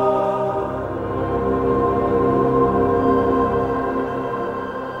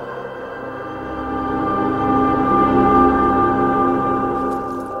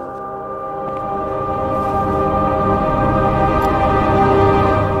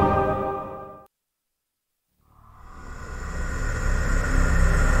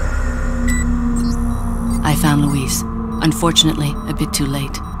 I found Louise. Unfortunately, a bit too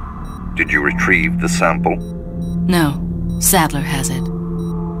late. Did you retrieve the sample? No, Sadler has it.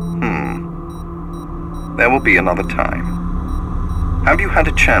 There will be another time. Have you had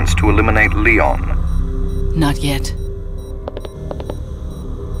a chance to eliminate Leon? Not yet.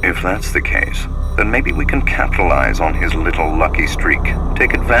 If that's the case, then maybe we can capitalize on his little lucky streak.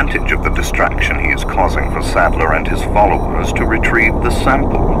 Take advantage of the distraction he is causing for Sadler and his followers to retrieve the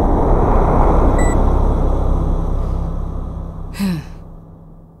sample.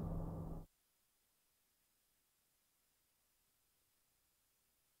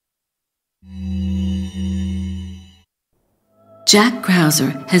 Jack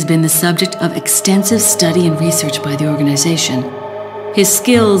Krauser has been the subject of extensive study and research by the organization. His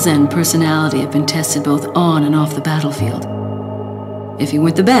skills and personality have been tested both on and off the battlefield. If he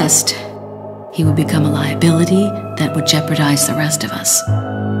weren't the best, he would become a liability that would jeopardize the rest of us.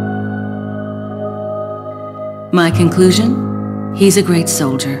 My conclusion? He's a great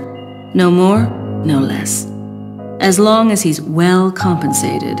soldier. No more, no less. As long as he's well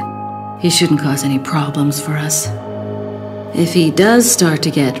compensated, he shouldn't cause any problems for us. If he does start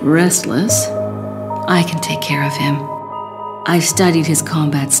to get restless, I can take care of him. I've studied his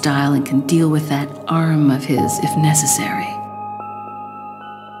combat style and can deal with that arm of his if necessary.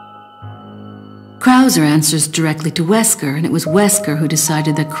 Krauser answers directly to Wesker, and it was Wesker who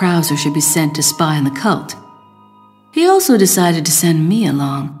decided that Krauser should be sent to spy on the cult. He also decided to send me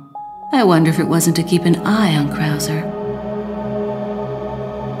along. I wonder if it wasn't to keep an eye on Krauser.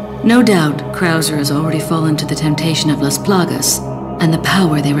 No doubt, Krauser has already fallen to the temptation of Las Plagas and the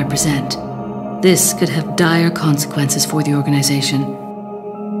power they represent. This could have dire consequences for the organization.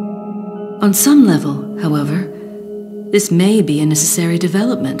 On some level, however, this may be a necessary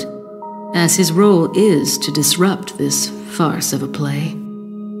development, as his role is to disrupt this farce of a play.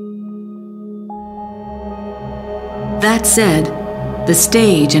 That said, the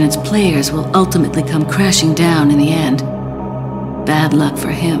stage and its players will ultimately come crashing down in the end. Bad luck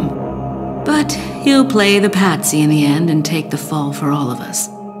for him. But he'll play the patsy in the end and take the fall for all of us.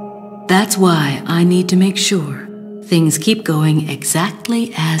 That's why I need to make sure things keep going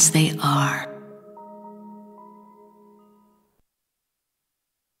exactly as they are.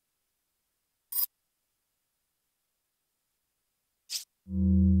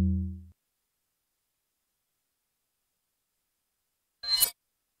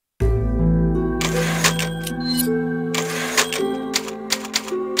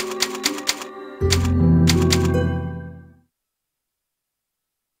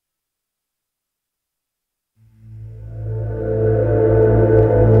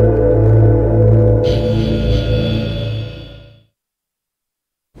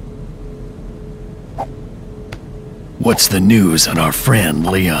 What's the news on our friend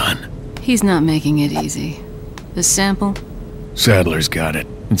Leon? He's not making it easy. The sample? Sadler's got it.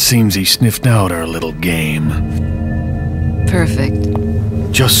 It seems he sniffed out our little game.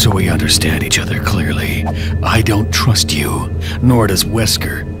 Perfect. Just so we understand each other clearly, I don't trust you, nor does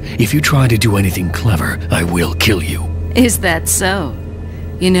Wesker. If you try to do anything clever, I will kill you. Is that so?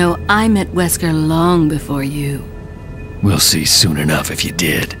 You know, I met Wesker long before you. We'll see soon enough if you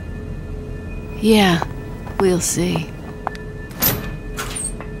did. Yeah, we'll see.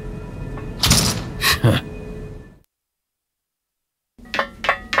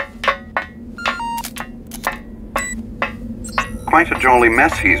 Quite a jolly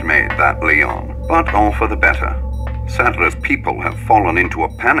mess he's made, that Leon, but all for the better. Sadler's people have fallen into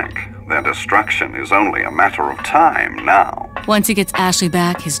a panic. Their destruction is only a matter of time now. Once he gets Ashley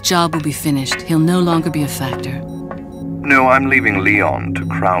back, his job will be finished. He'll no longer be a factor. No, I'm leaving Leon to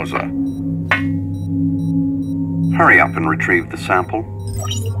Krauser. Hurry up and retrieve the sample.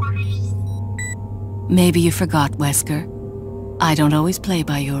 Maybe you forgot, Wesker. I don't always play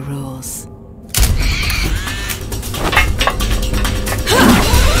by your rules.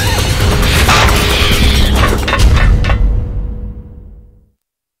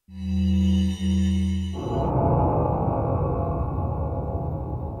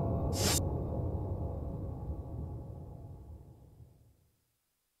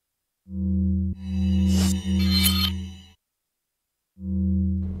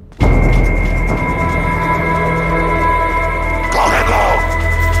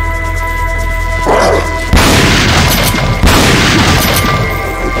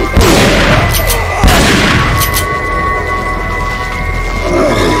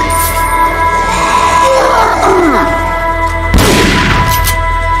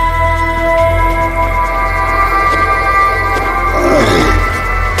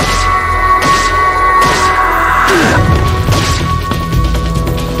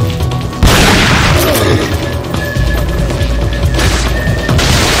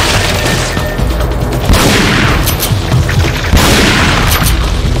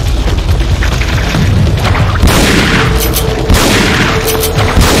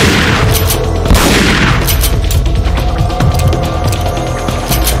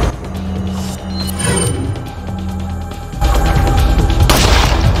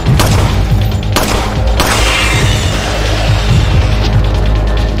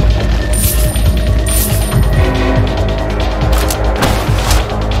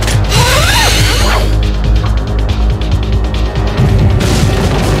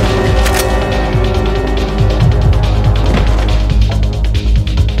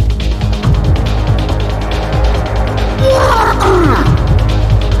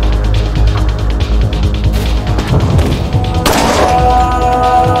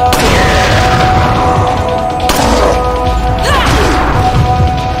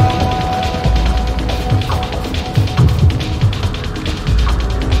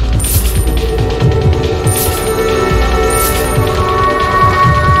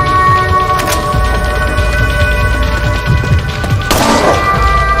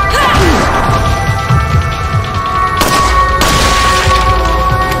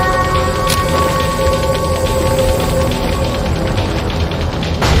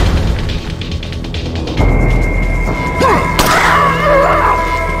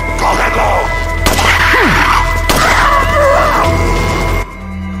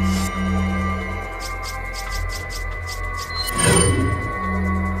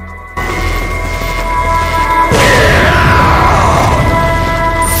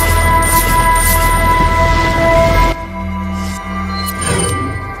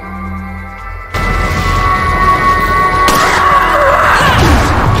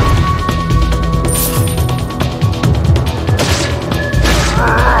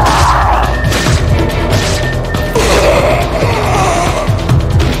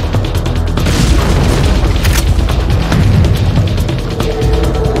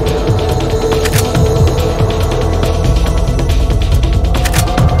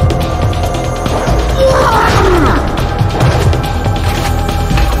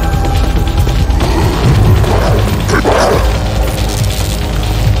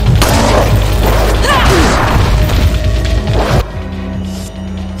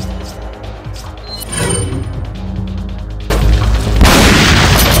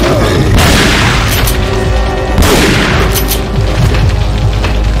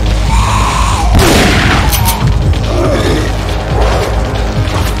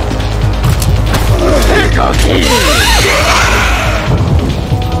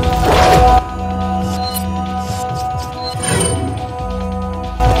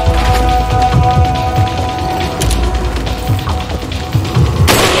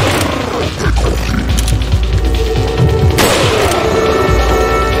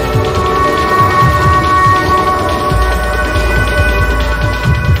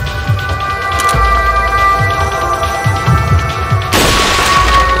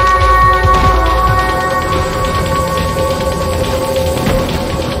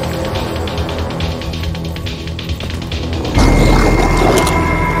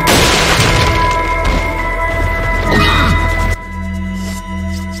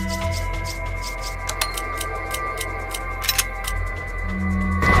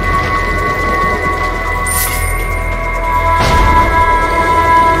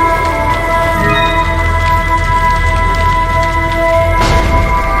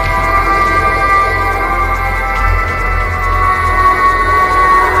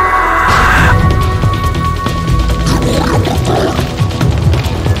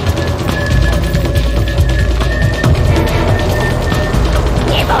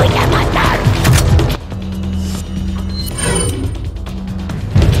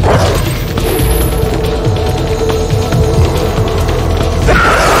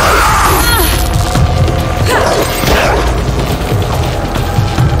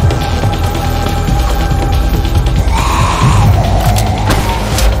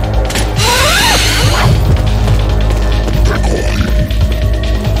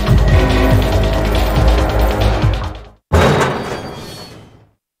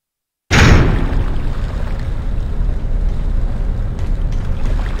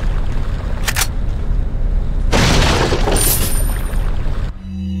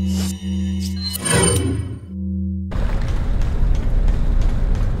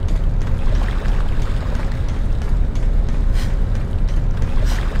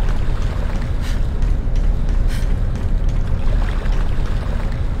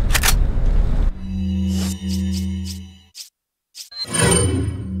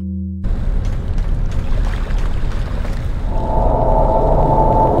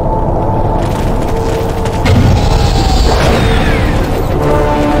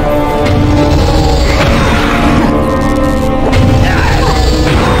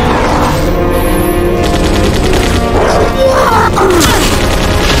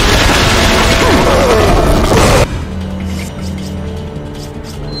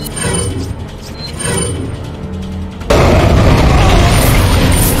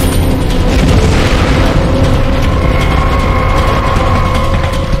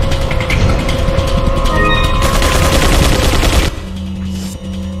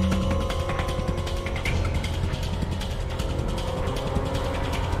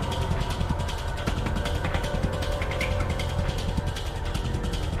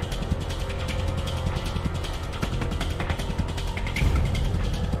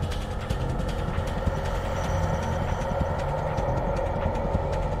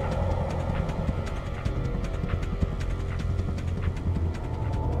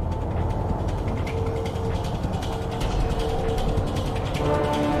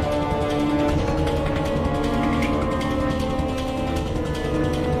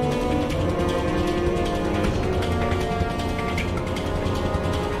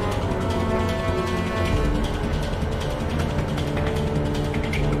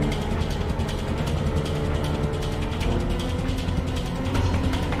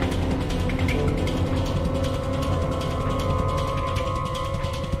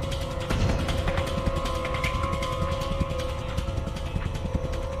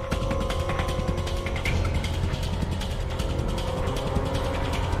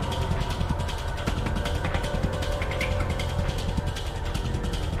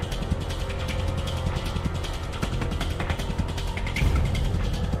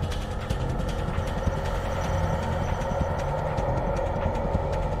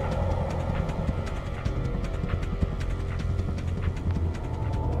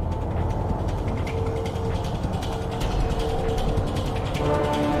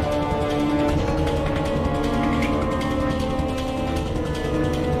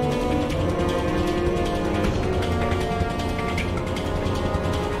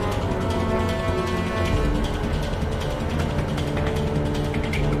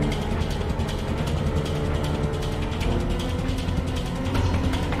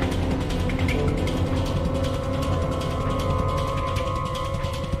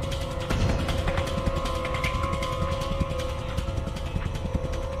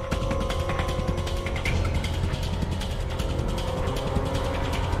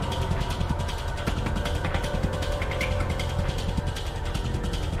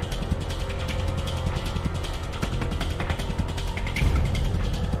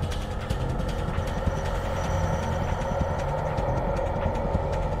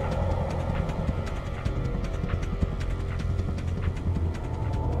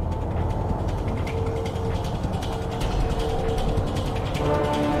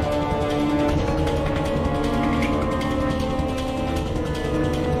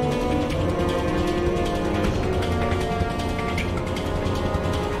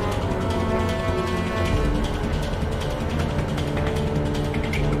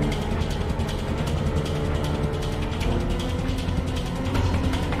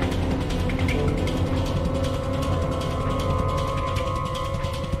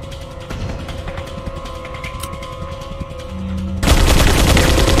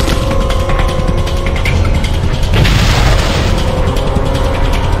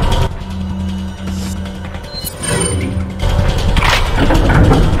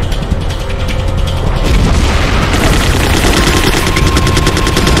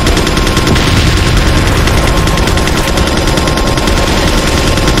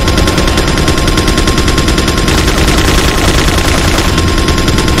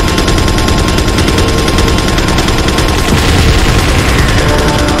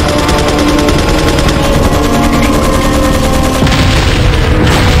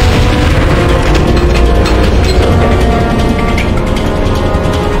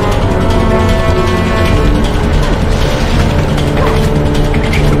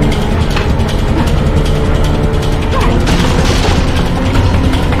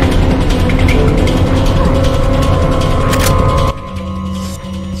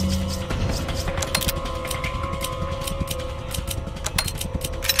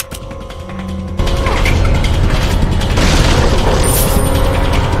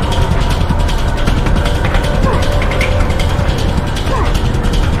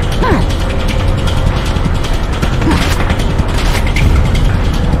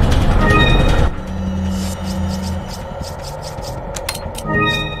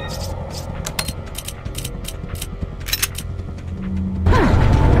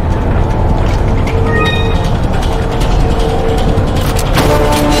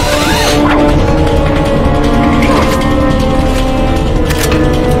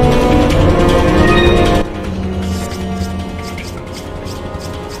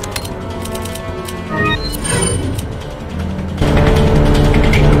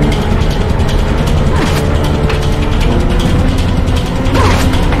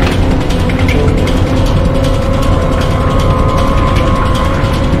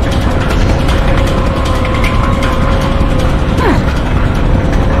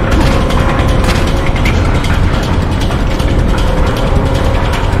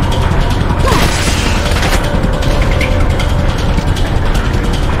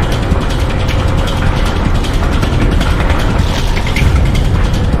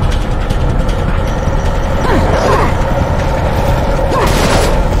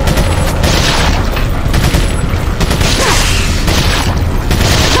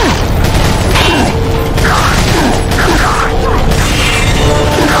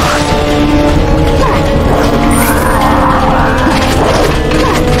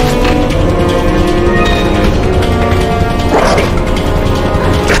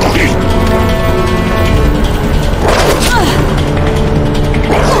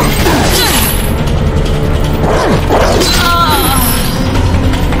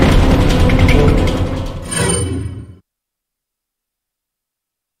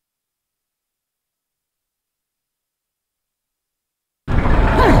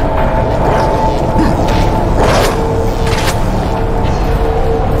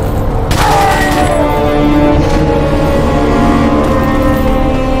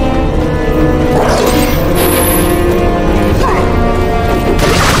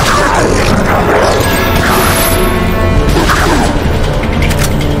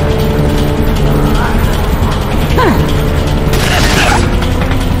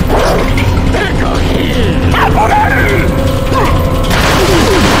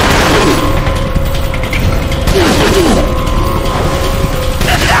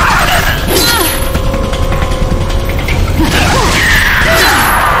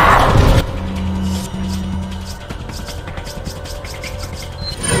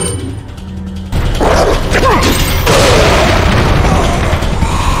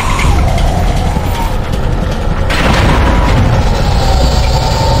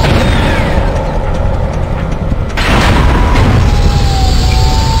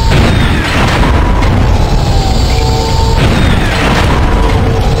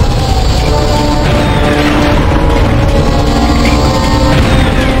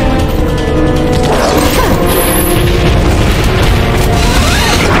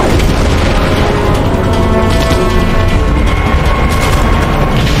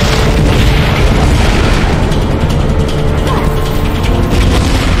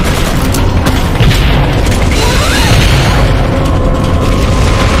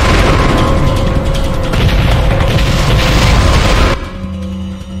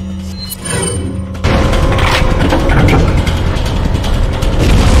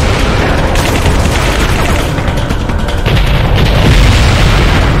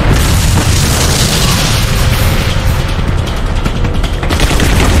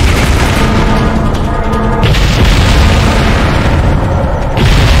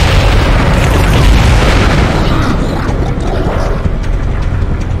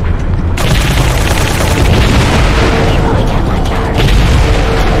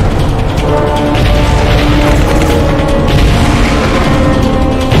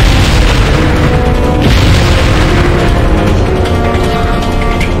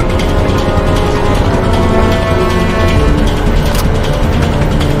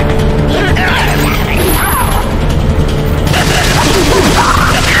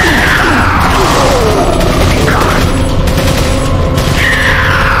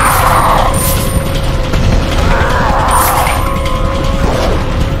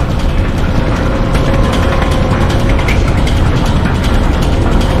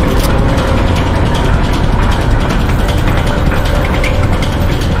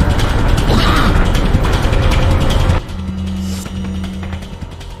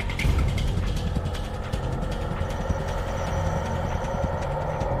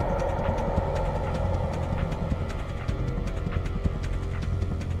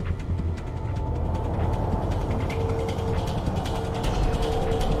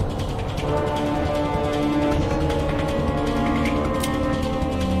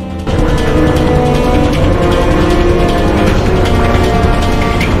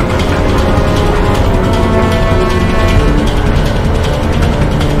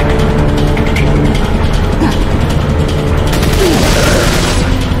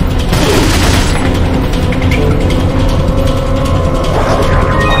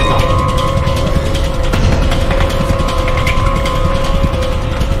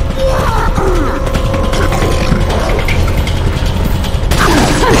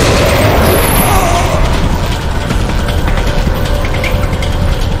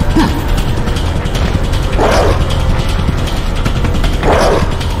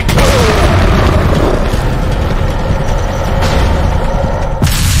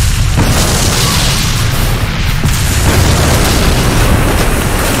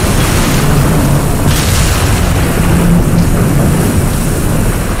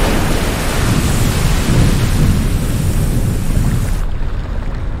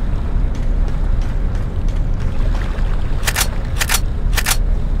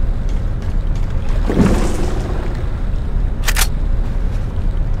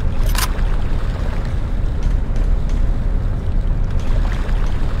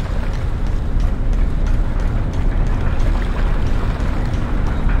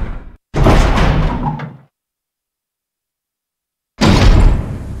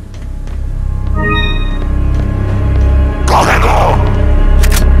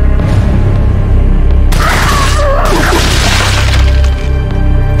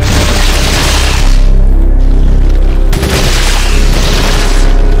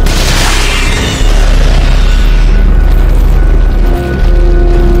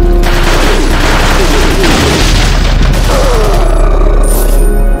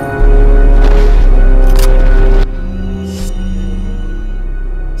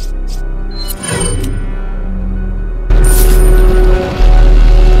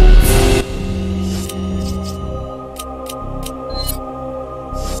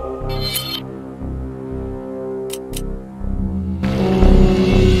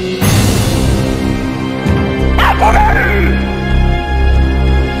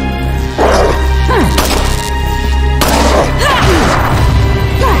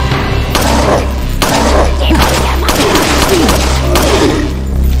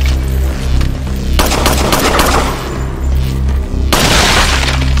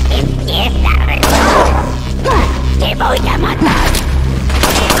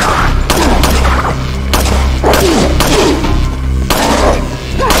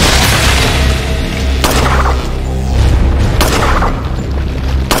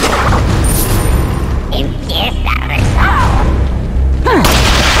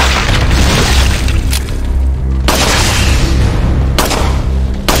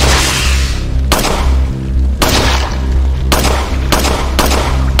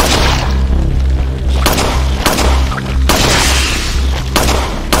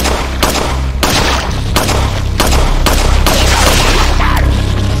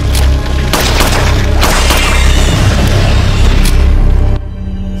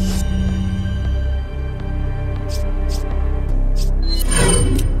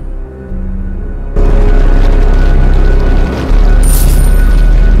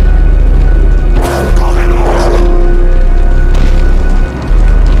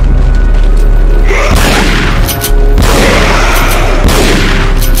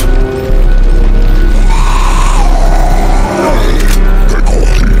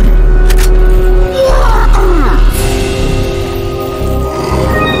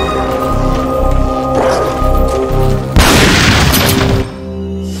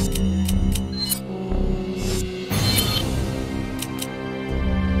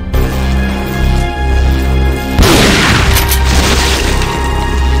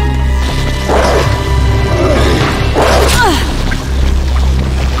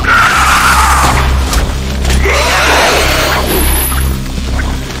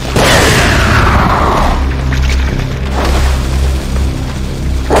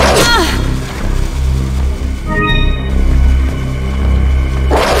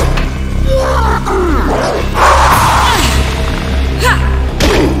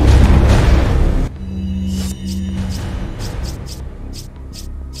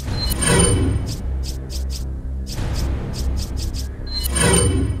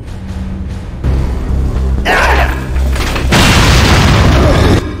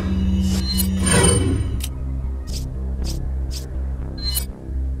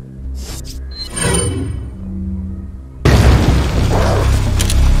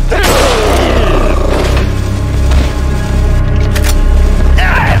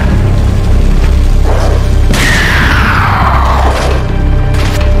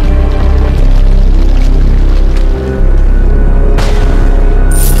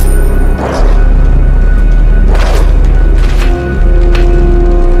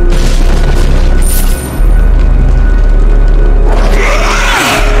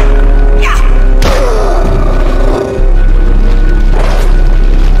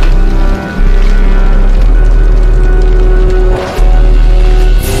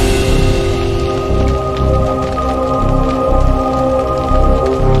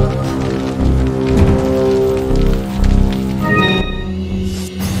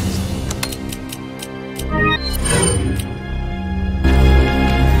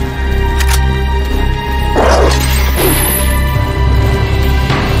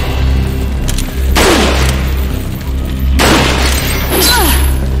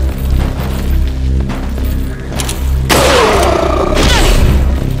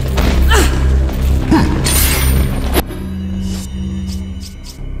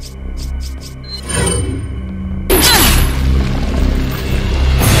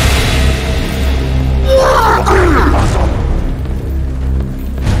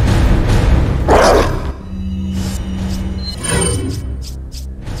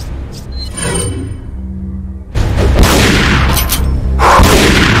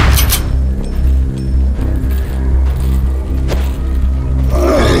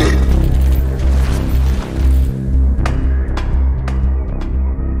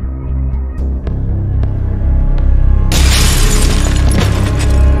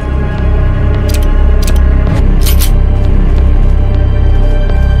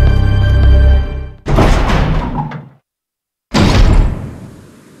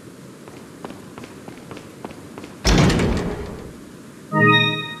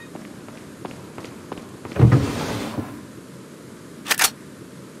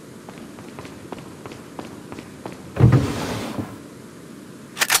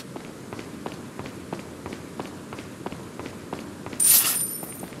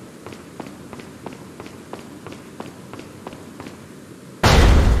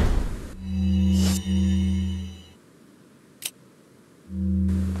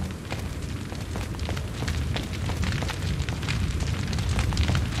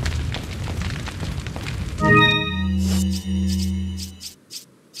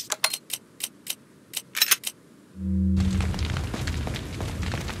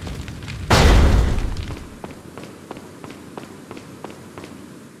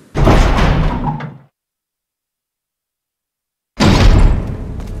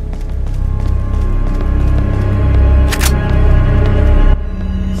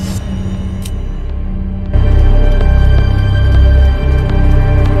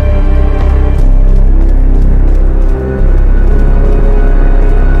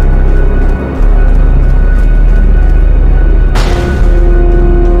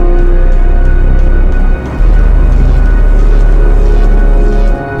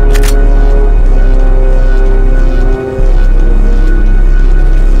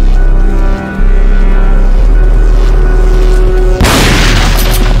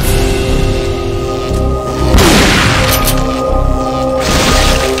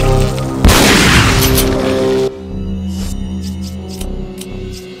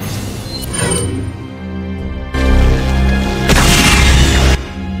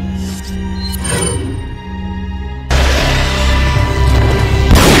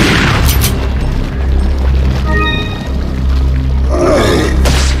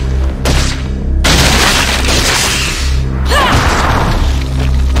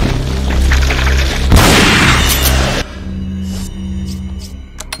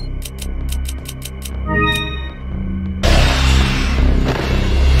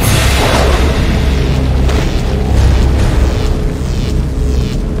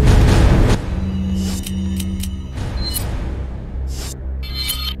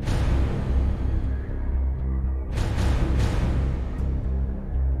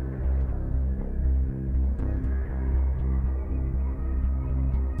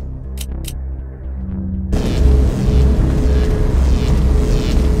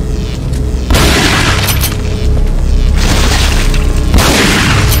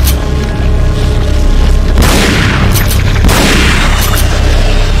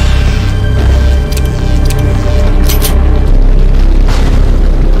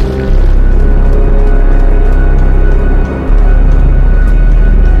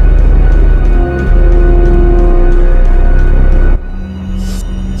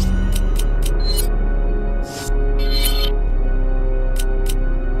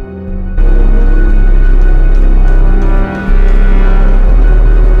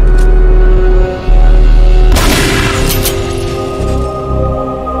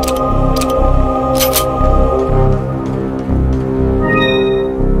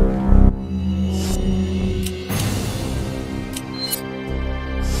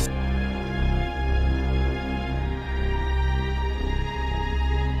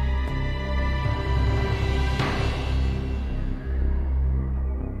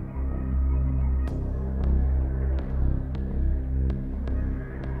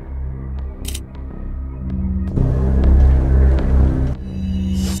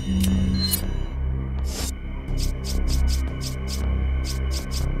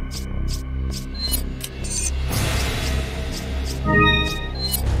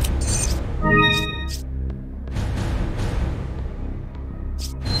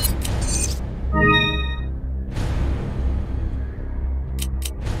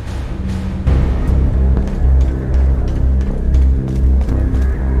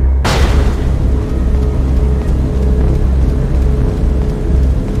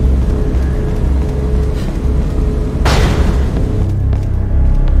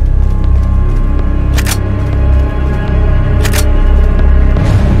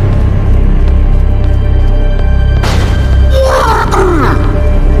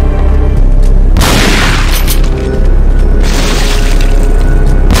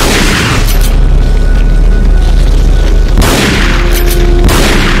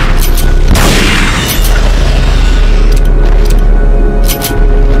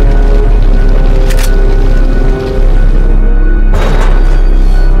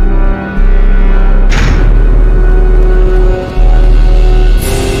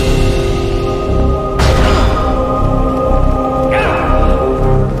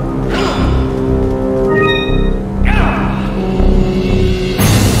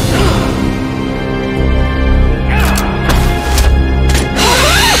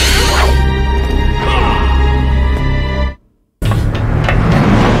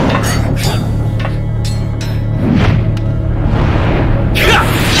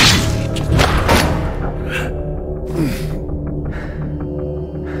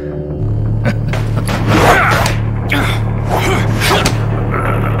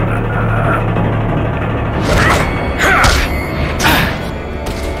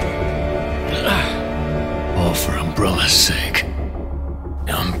 sake.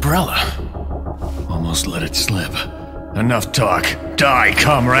 Umbrella. Almost let it slip. Enough talk. Die,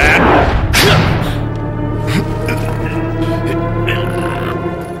 comrade!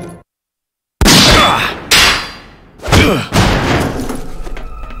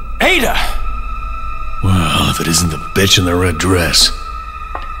 Ada! Well, if it isn't the bitch in the red dress.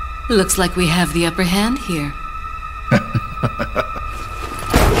 Looks like we have the upper hand here.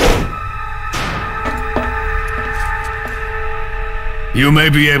 You may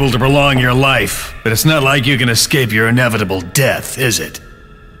be able to prolong your life, but it's not like you can escape your inevitable death, is it?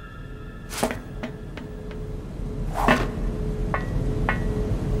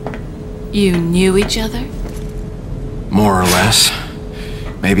 You knew each other? More or less.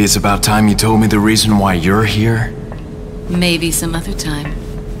 Maybe it's about time you told me the reason why you're here? Maybe some other time.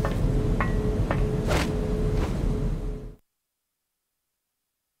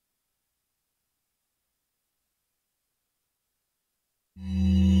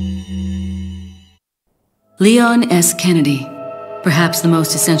 Leon S. Kennedy, perhaps the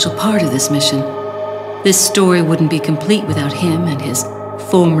most essential part of this mission. This story wouldn't be complete without him and his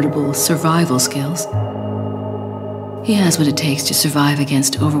formidable survival skills. He has what it takes to survive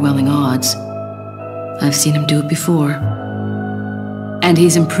against overwhelming odds. I've seen him do it before. And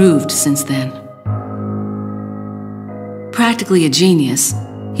he's improved since then. Practically a genius,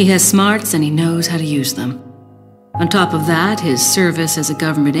 he has smarts and he knows how to use them. On top of that, his service as a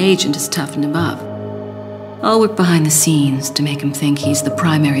government agent has toughened him up. I'll work behind the scenes to make him think he's the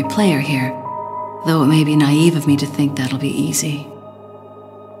primary player here, though it may be naive of me to think that'll be easy.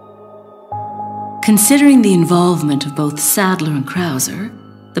 Considering the involvement of both Sadler and Krauser,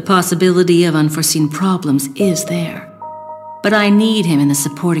 the possibility of unforeseen problems is there. But I need him in the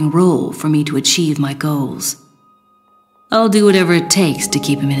supporting role for me to achieve my goals. I'll do whatever it takes to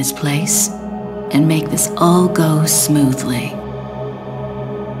keep him in his place and make this all go smoothly.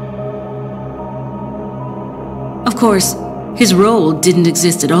 Of course, his role didn't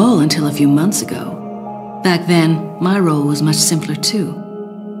exist at all until a few months ago. Back then, my role was much simpler too.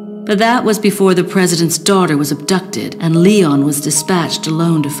 But that was before the president's daughter was abducted and Leon was dispatched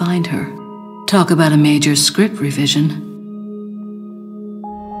alone to find her. Talk about a major script revision.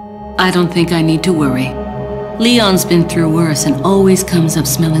 I don't think I need to worry. Leon's been through worse and always comes up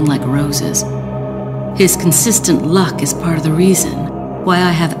smelling like roses. His consistent luck is part of the reason why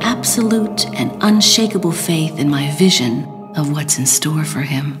I have absolute and unshakable faith in my vision of what's in store for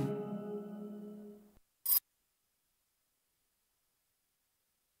him.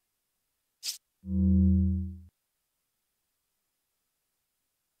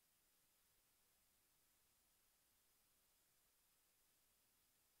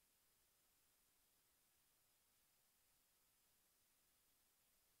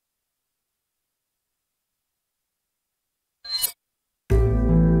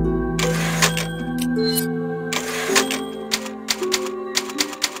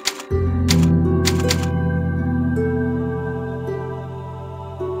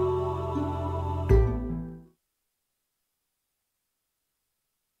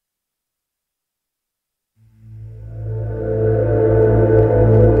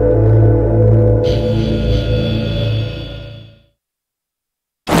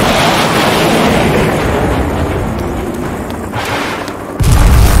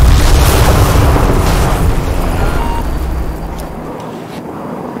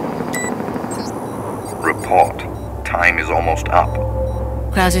 Time is almost up.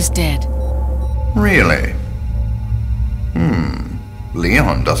 Krauser's dead. Really?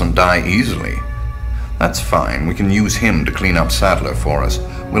 Leon doesn't die easily. That's fine. We can use him to clean up Sadler for us.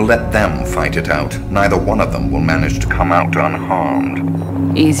 We'll let them fight it out. Neither one of them will manage to come out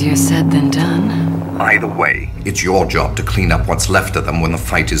unharmed. Easier said than done. Either way, it's your job to clean up what's left of them when the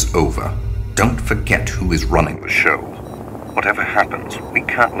fight is over. Don't forget who is running the show. Whatever happens, we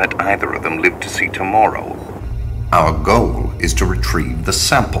can't let either of them live to see tomorrow. Our goal is to retrieve the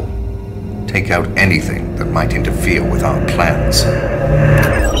sample. Take out anything that might interfere with our plans.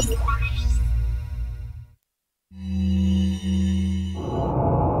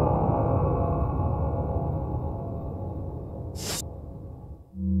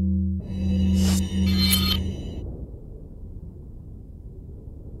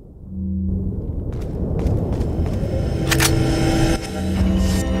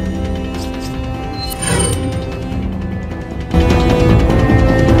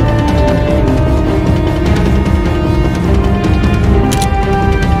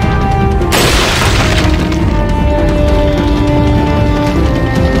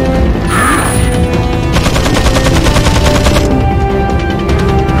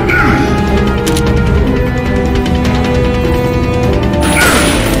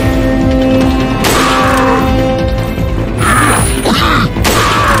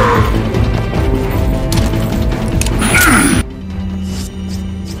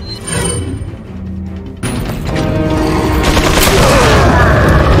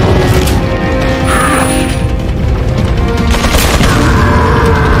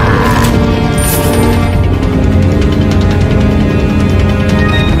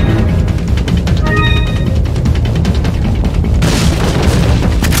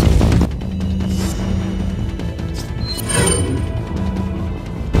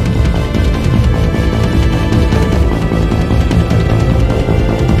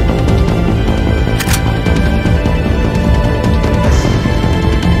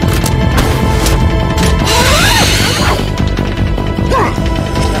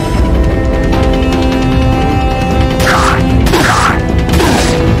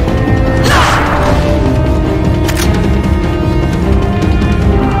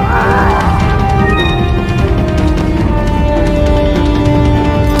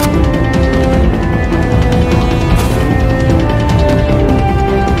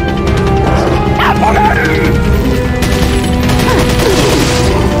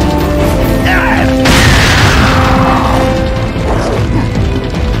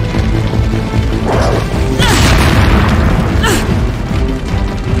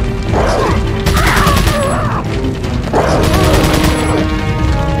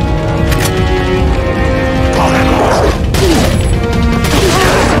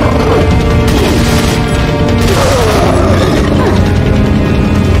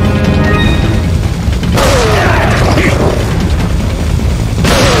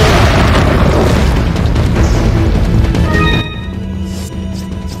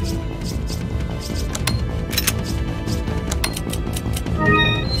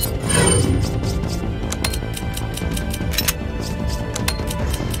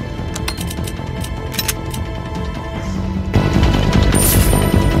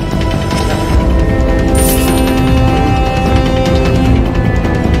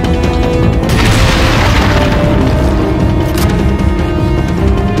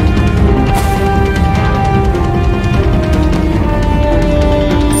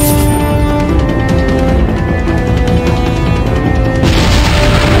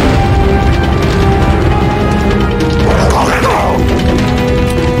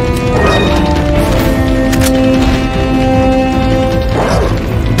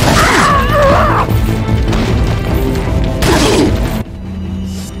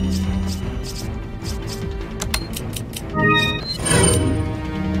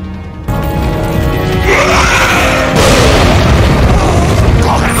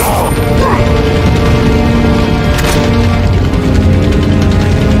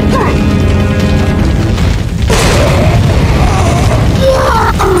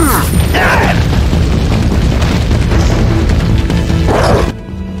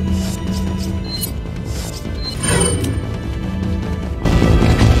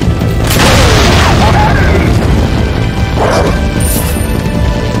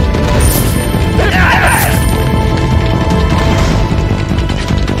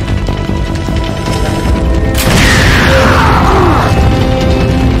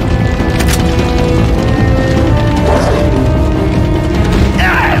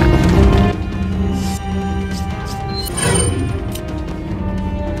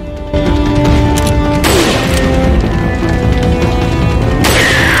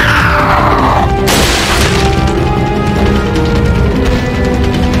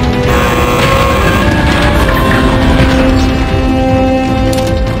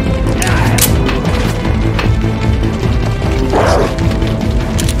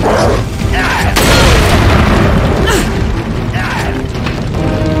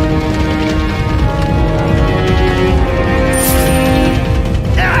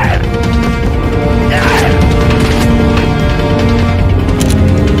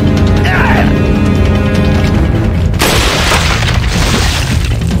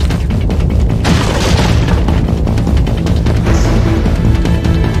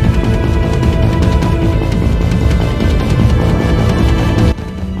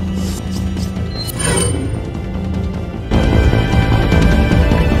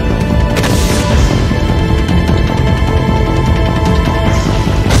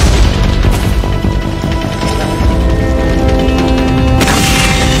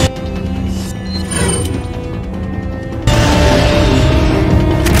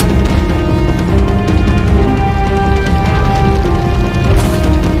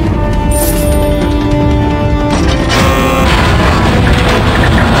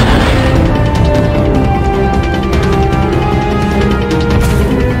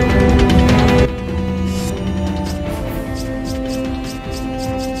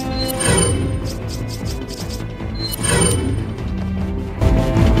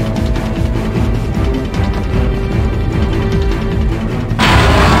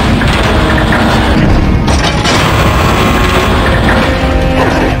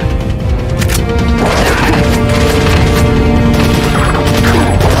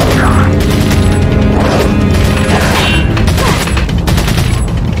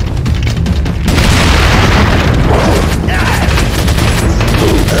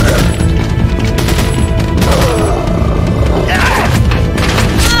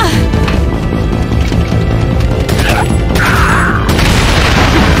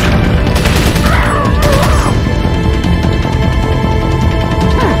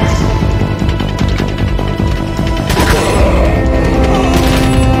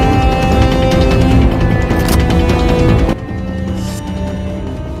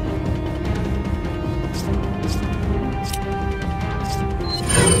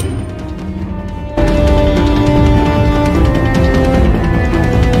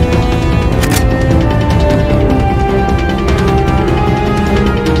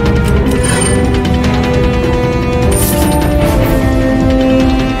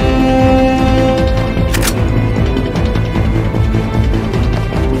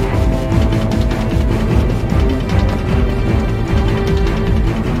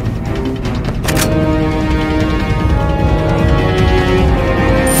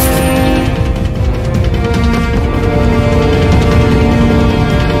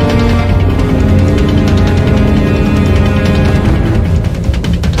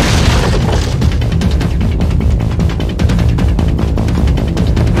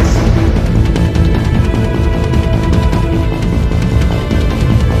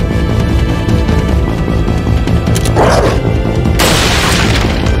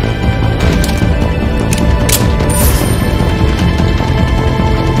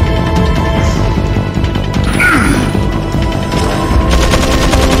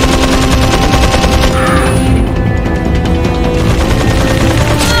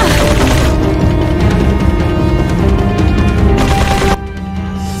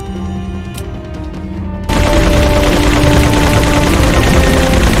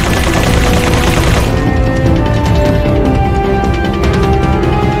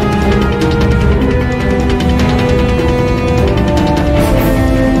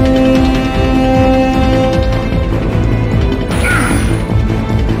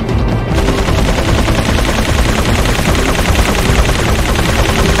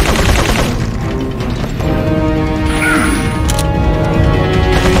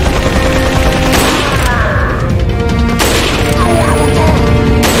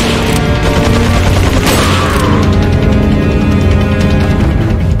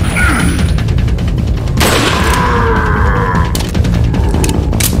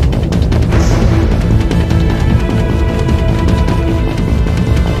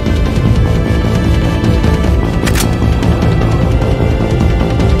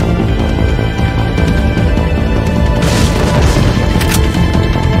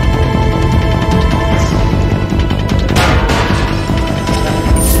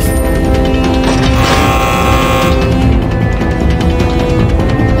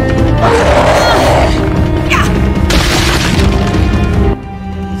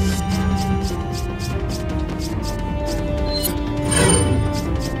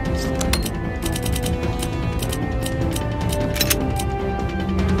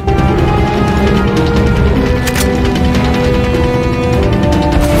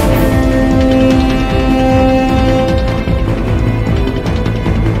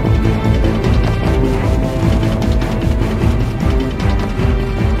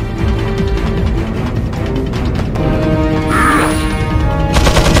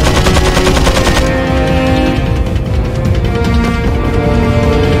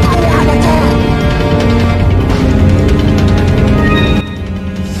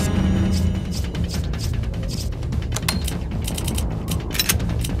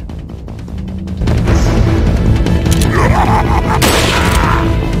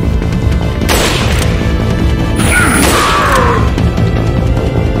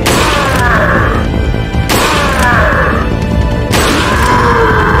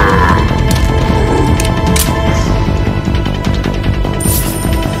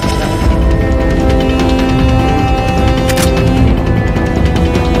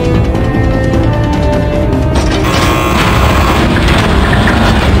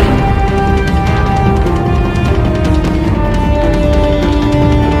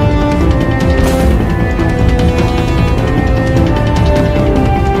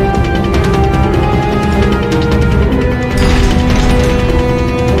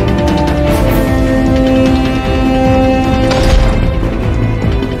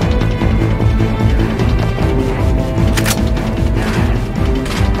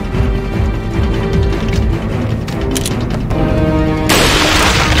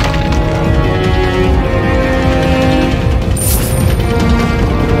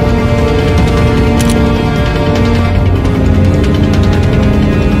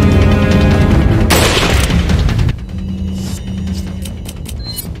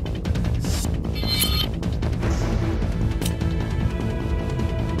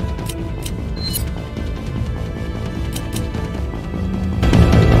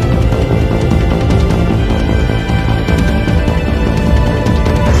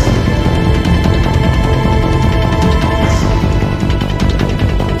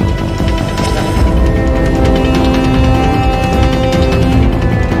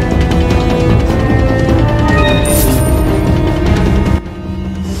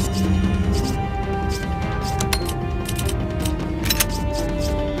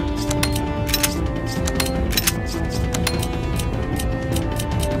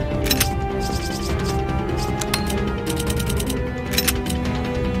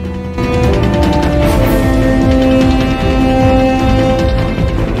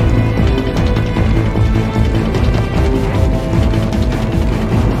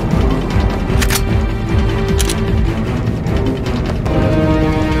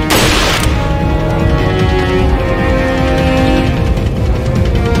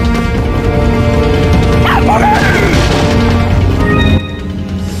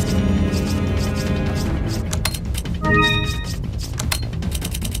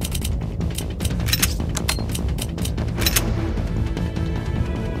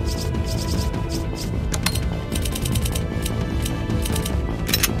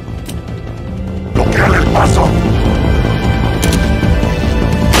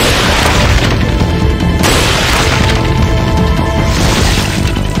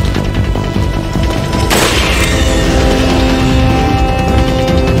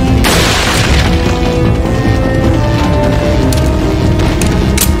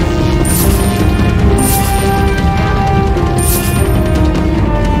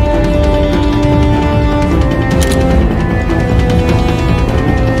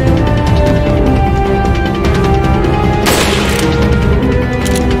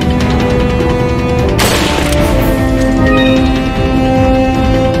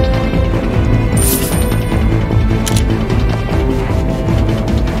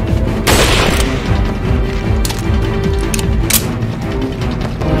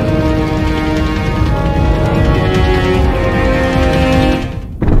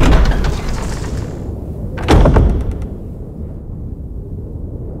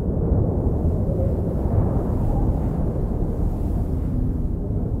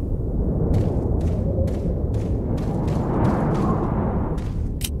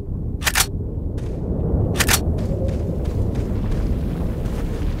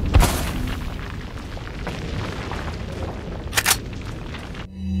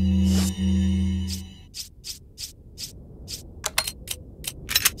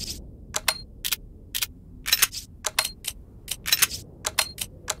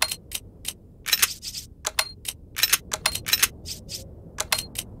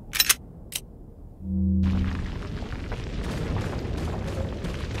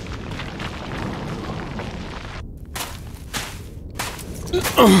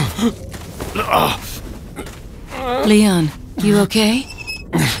 Leon, you okay?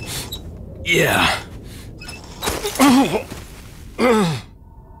 Yeah.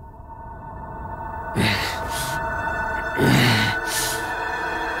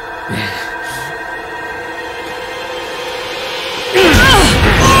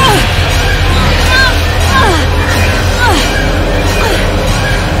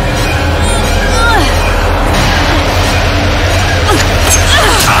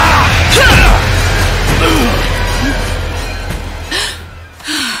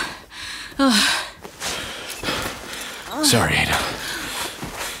 Sorry, Ada.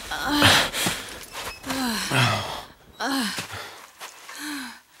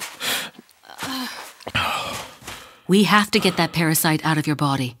 We have to get that parasite out of your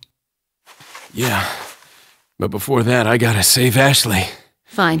body. Yeah. But before that, I gotta save Ashley.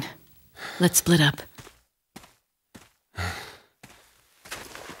 Fine. Let's split up.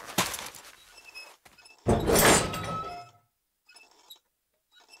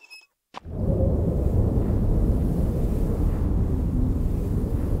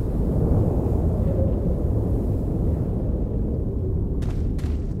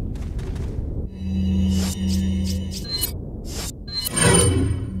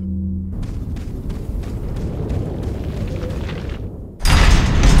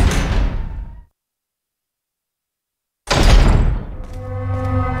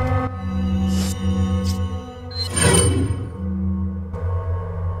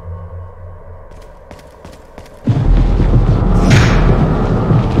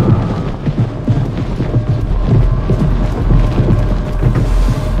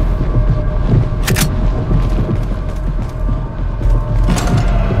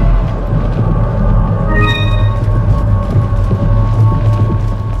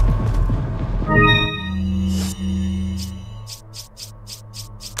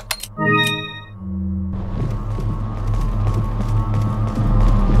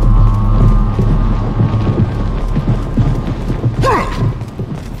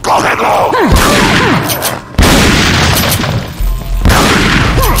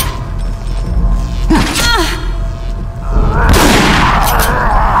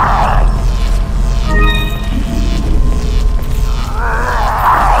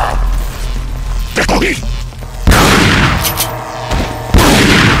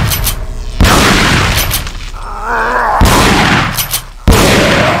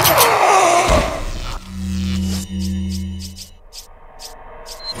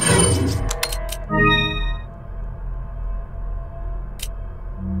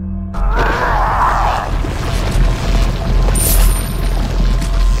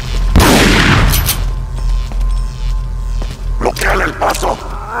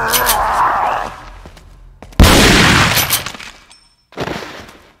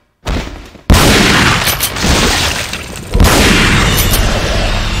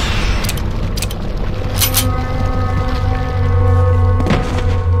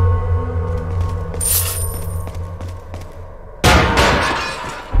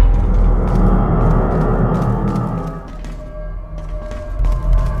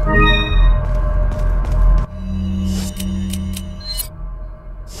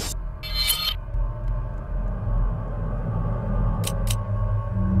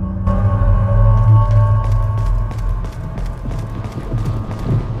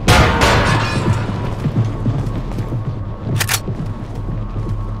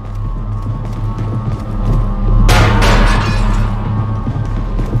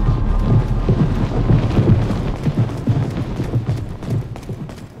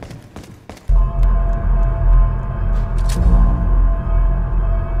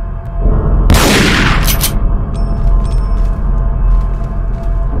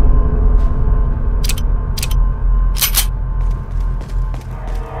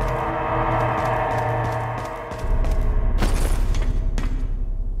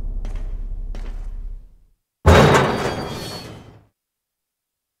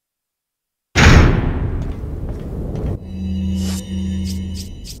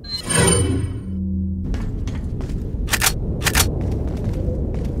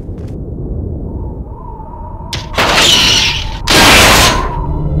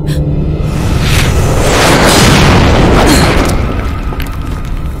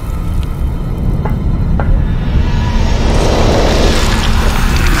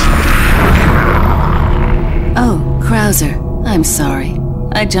 I'm sorry.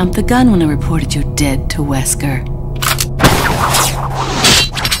 I jumped the gun when I reported you dead to Wesker.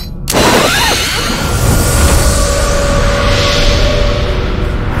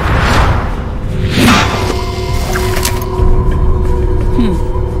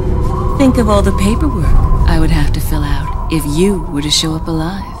 Think of all the paperwork I would have to fill out if you were to show up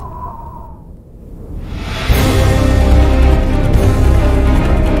alive.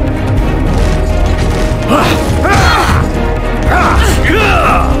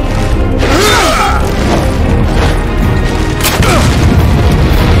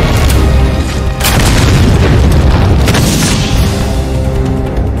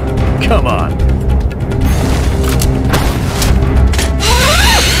 Come on.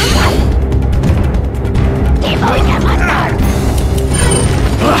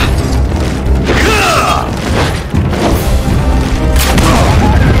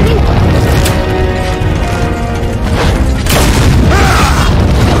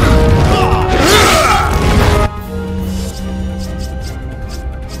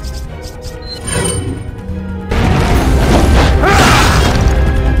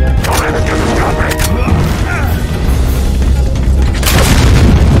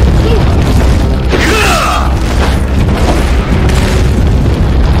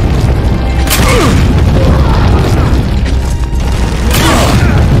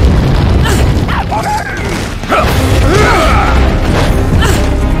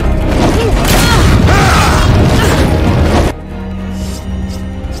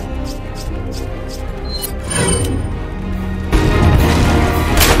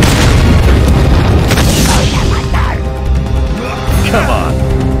 Come on.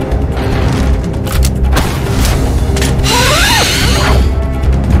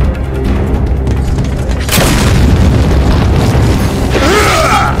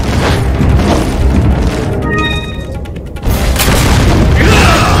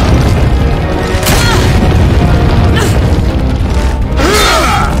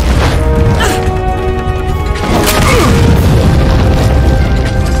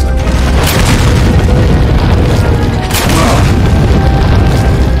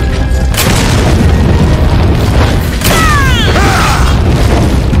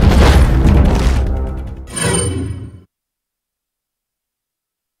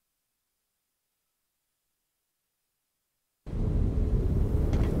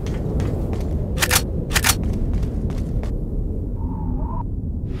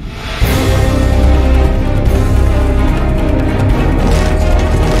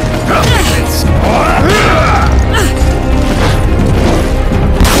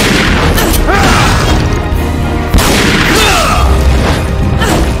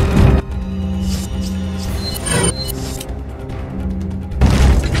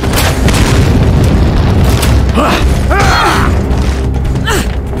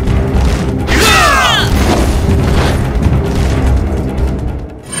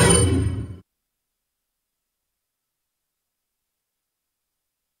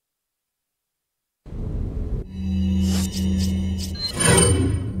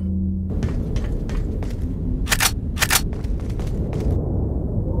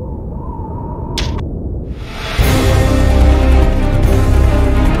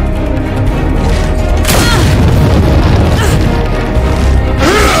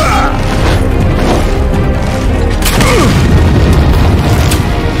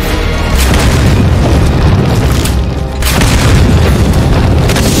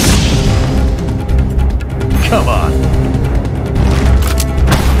 Come on.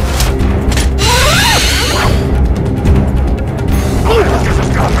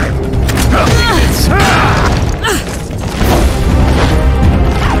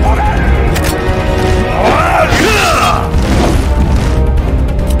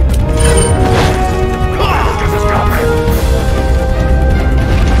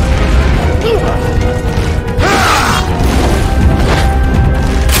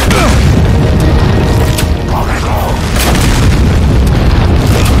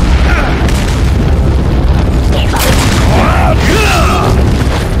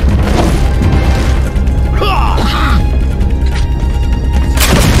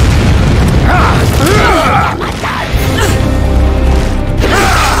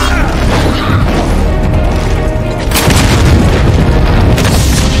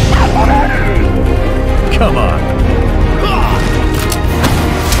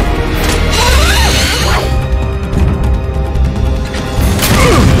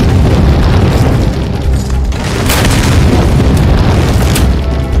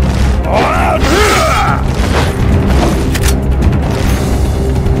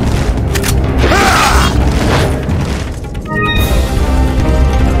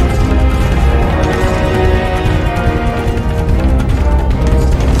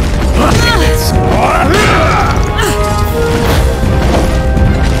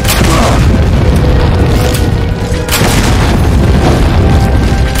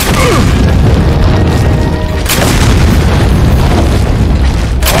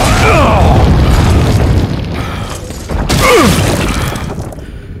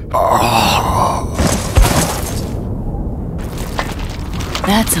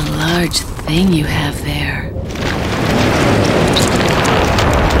 That's a large thing you have there.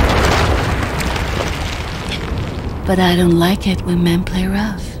 But I don't like it when men play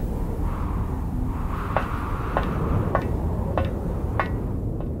rough.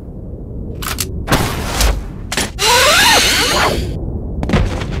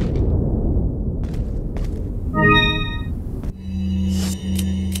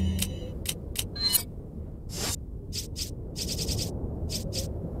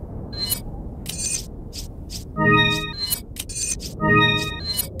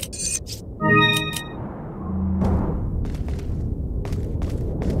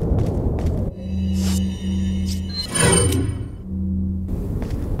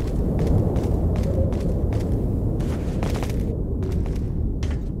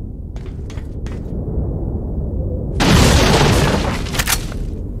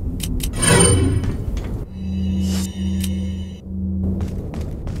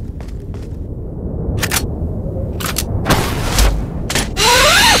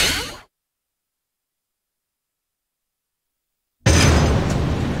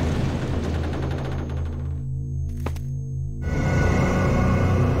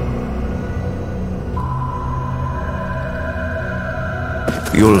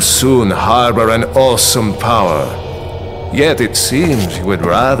 You'll soon harbor an awesome power. Yet it seems you would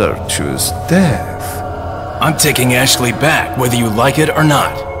rather choose death. I'm taking Ashley back, whether you like it or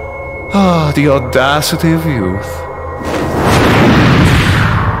not. Ah, the audacity of youth.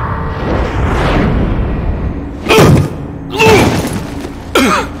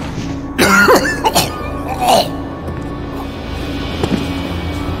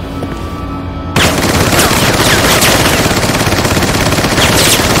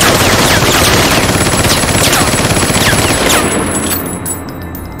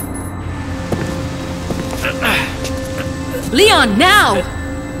 Leon, now!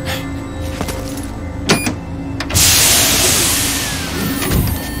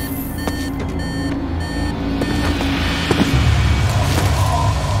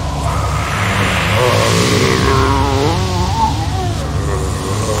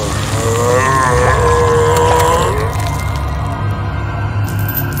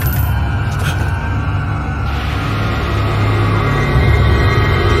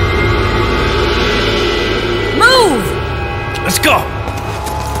 Let's go!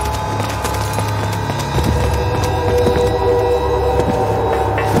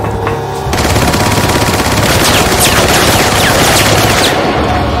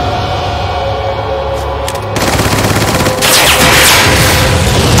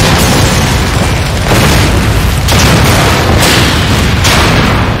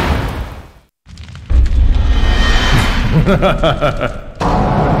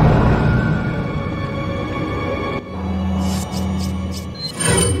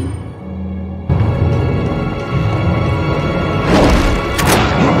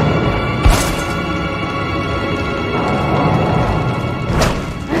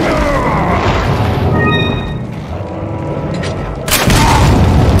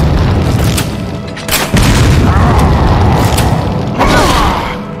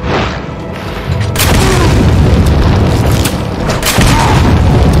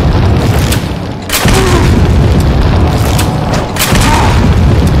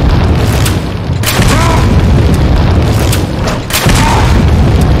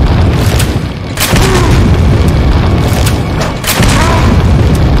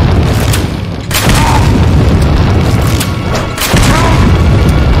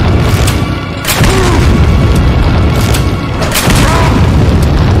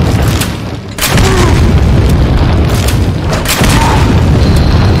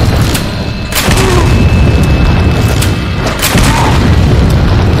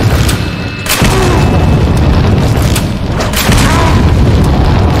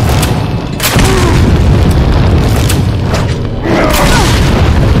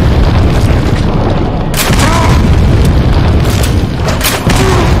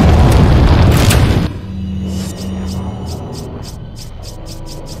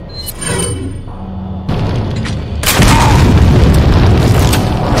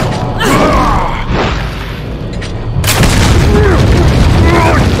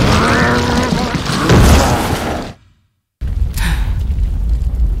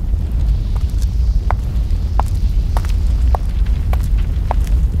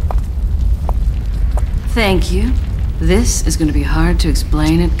 Thank you. This is going to be hard to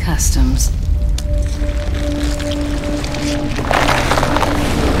explain at customs.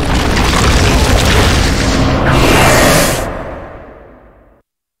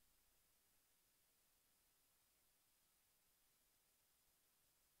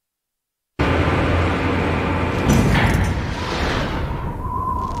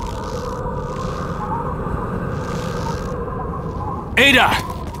 Ada!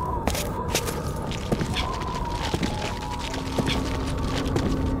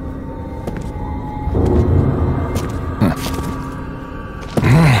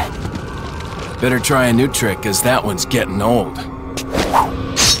 Better try a new trick, cause that one's getting old.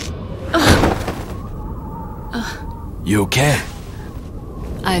 You okay?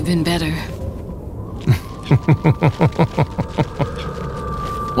 I've been better.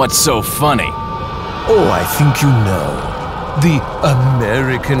 What's so funny? Oh, I think you know. The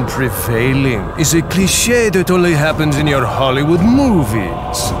American prevailing is a cliché that only happens in your Hollywood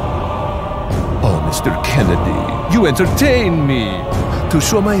movies. Oh, Mr. Kennedy, you entertain me. To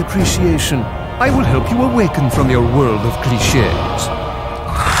show my appreciation, I will help you awaken from your world of clichés.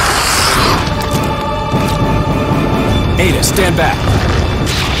 Ada, stand back.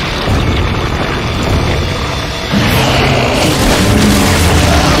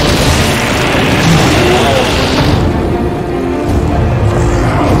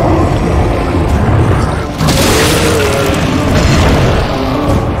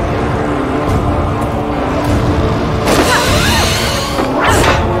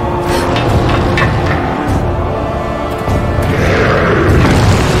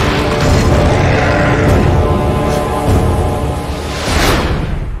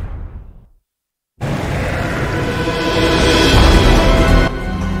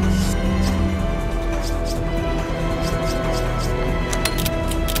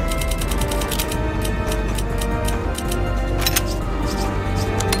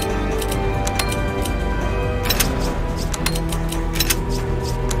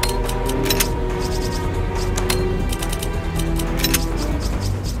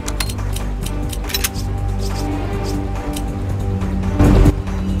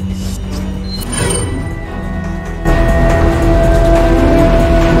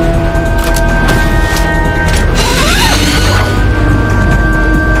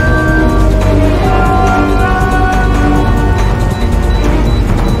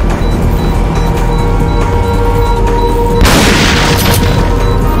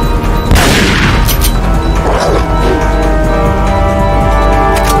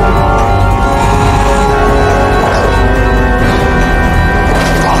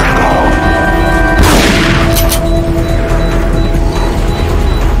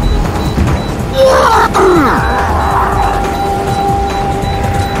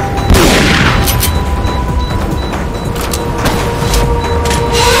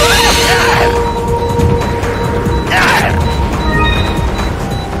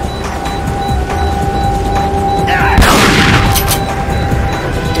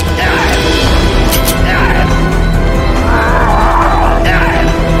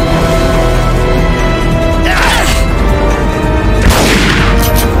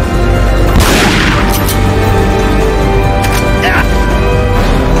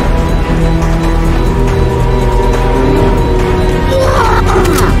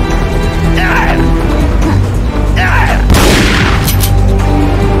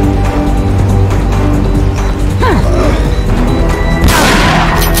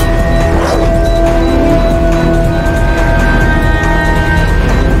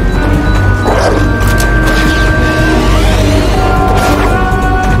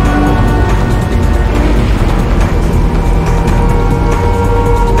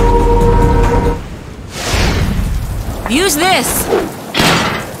 Use this!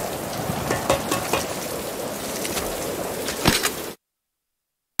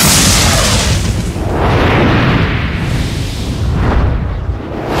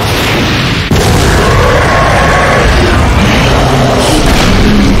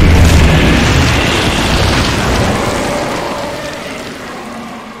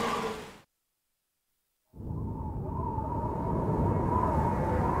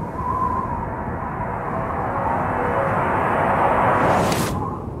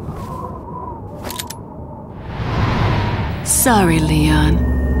 Sorry, Leon.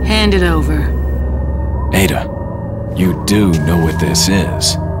 Hand it over. Ada, you do know what this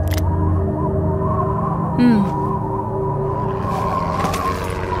is.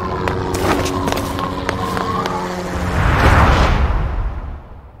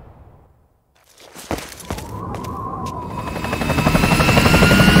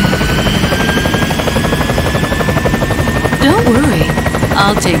 Don't worry.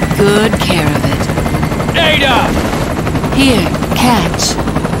 I'll take good care of it. Ada! Here, catch.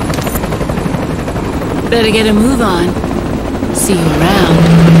 Better get a move on. See you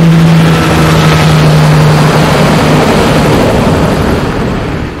around.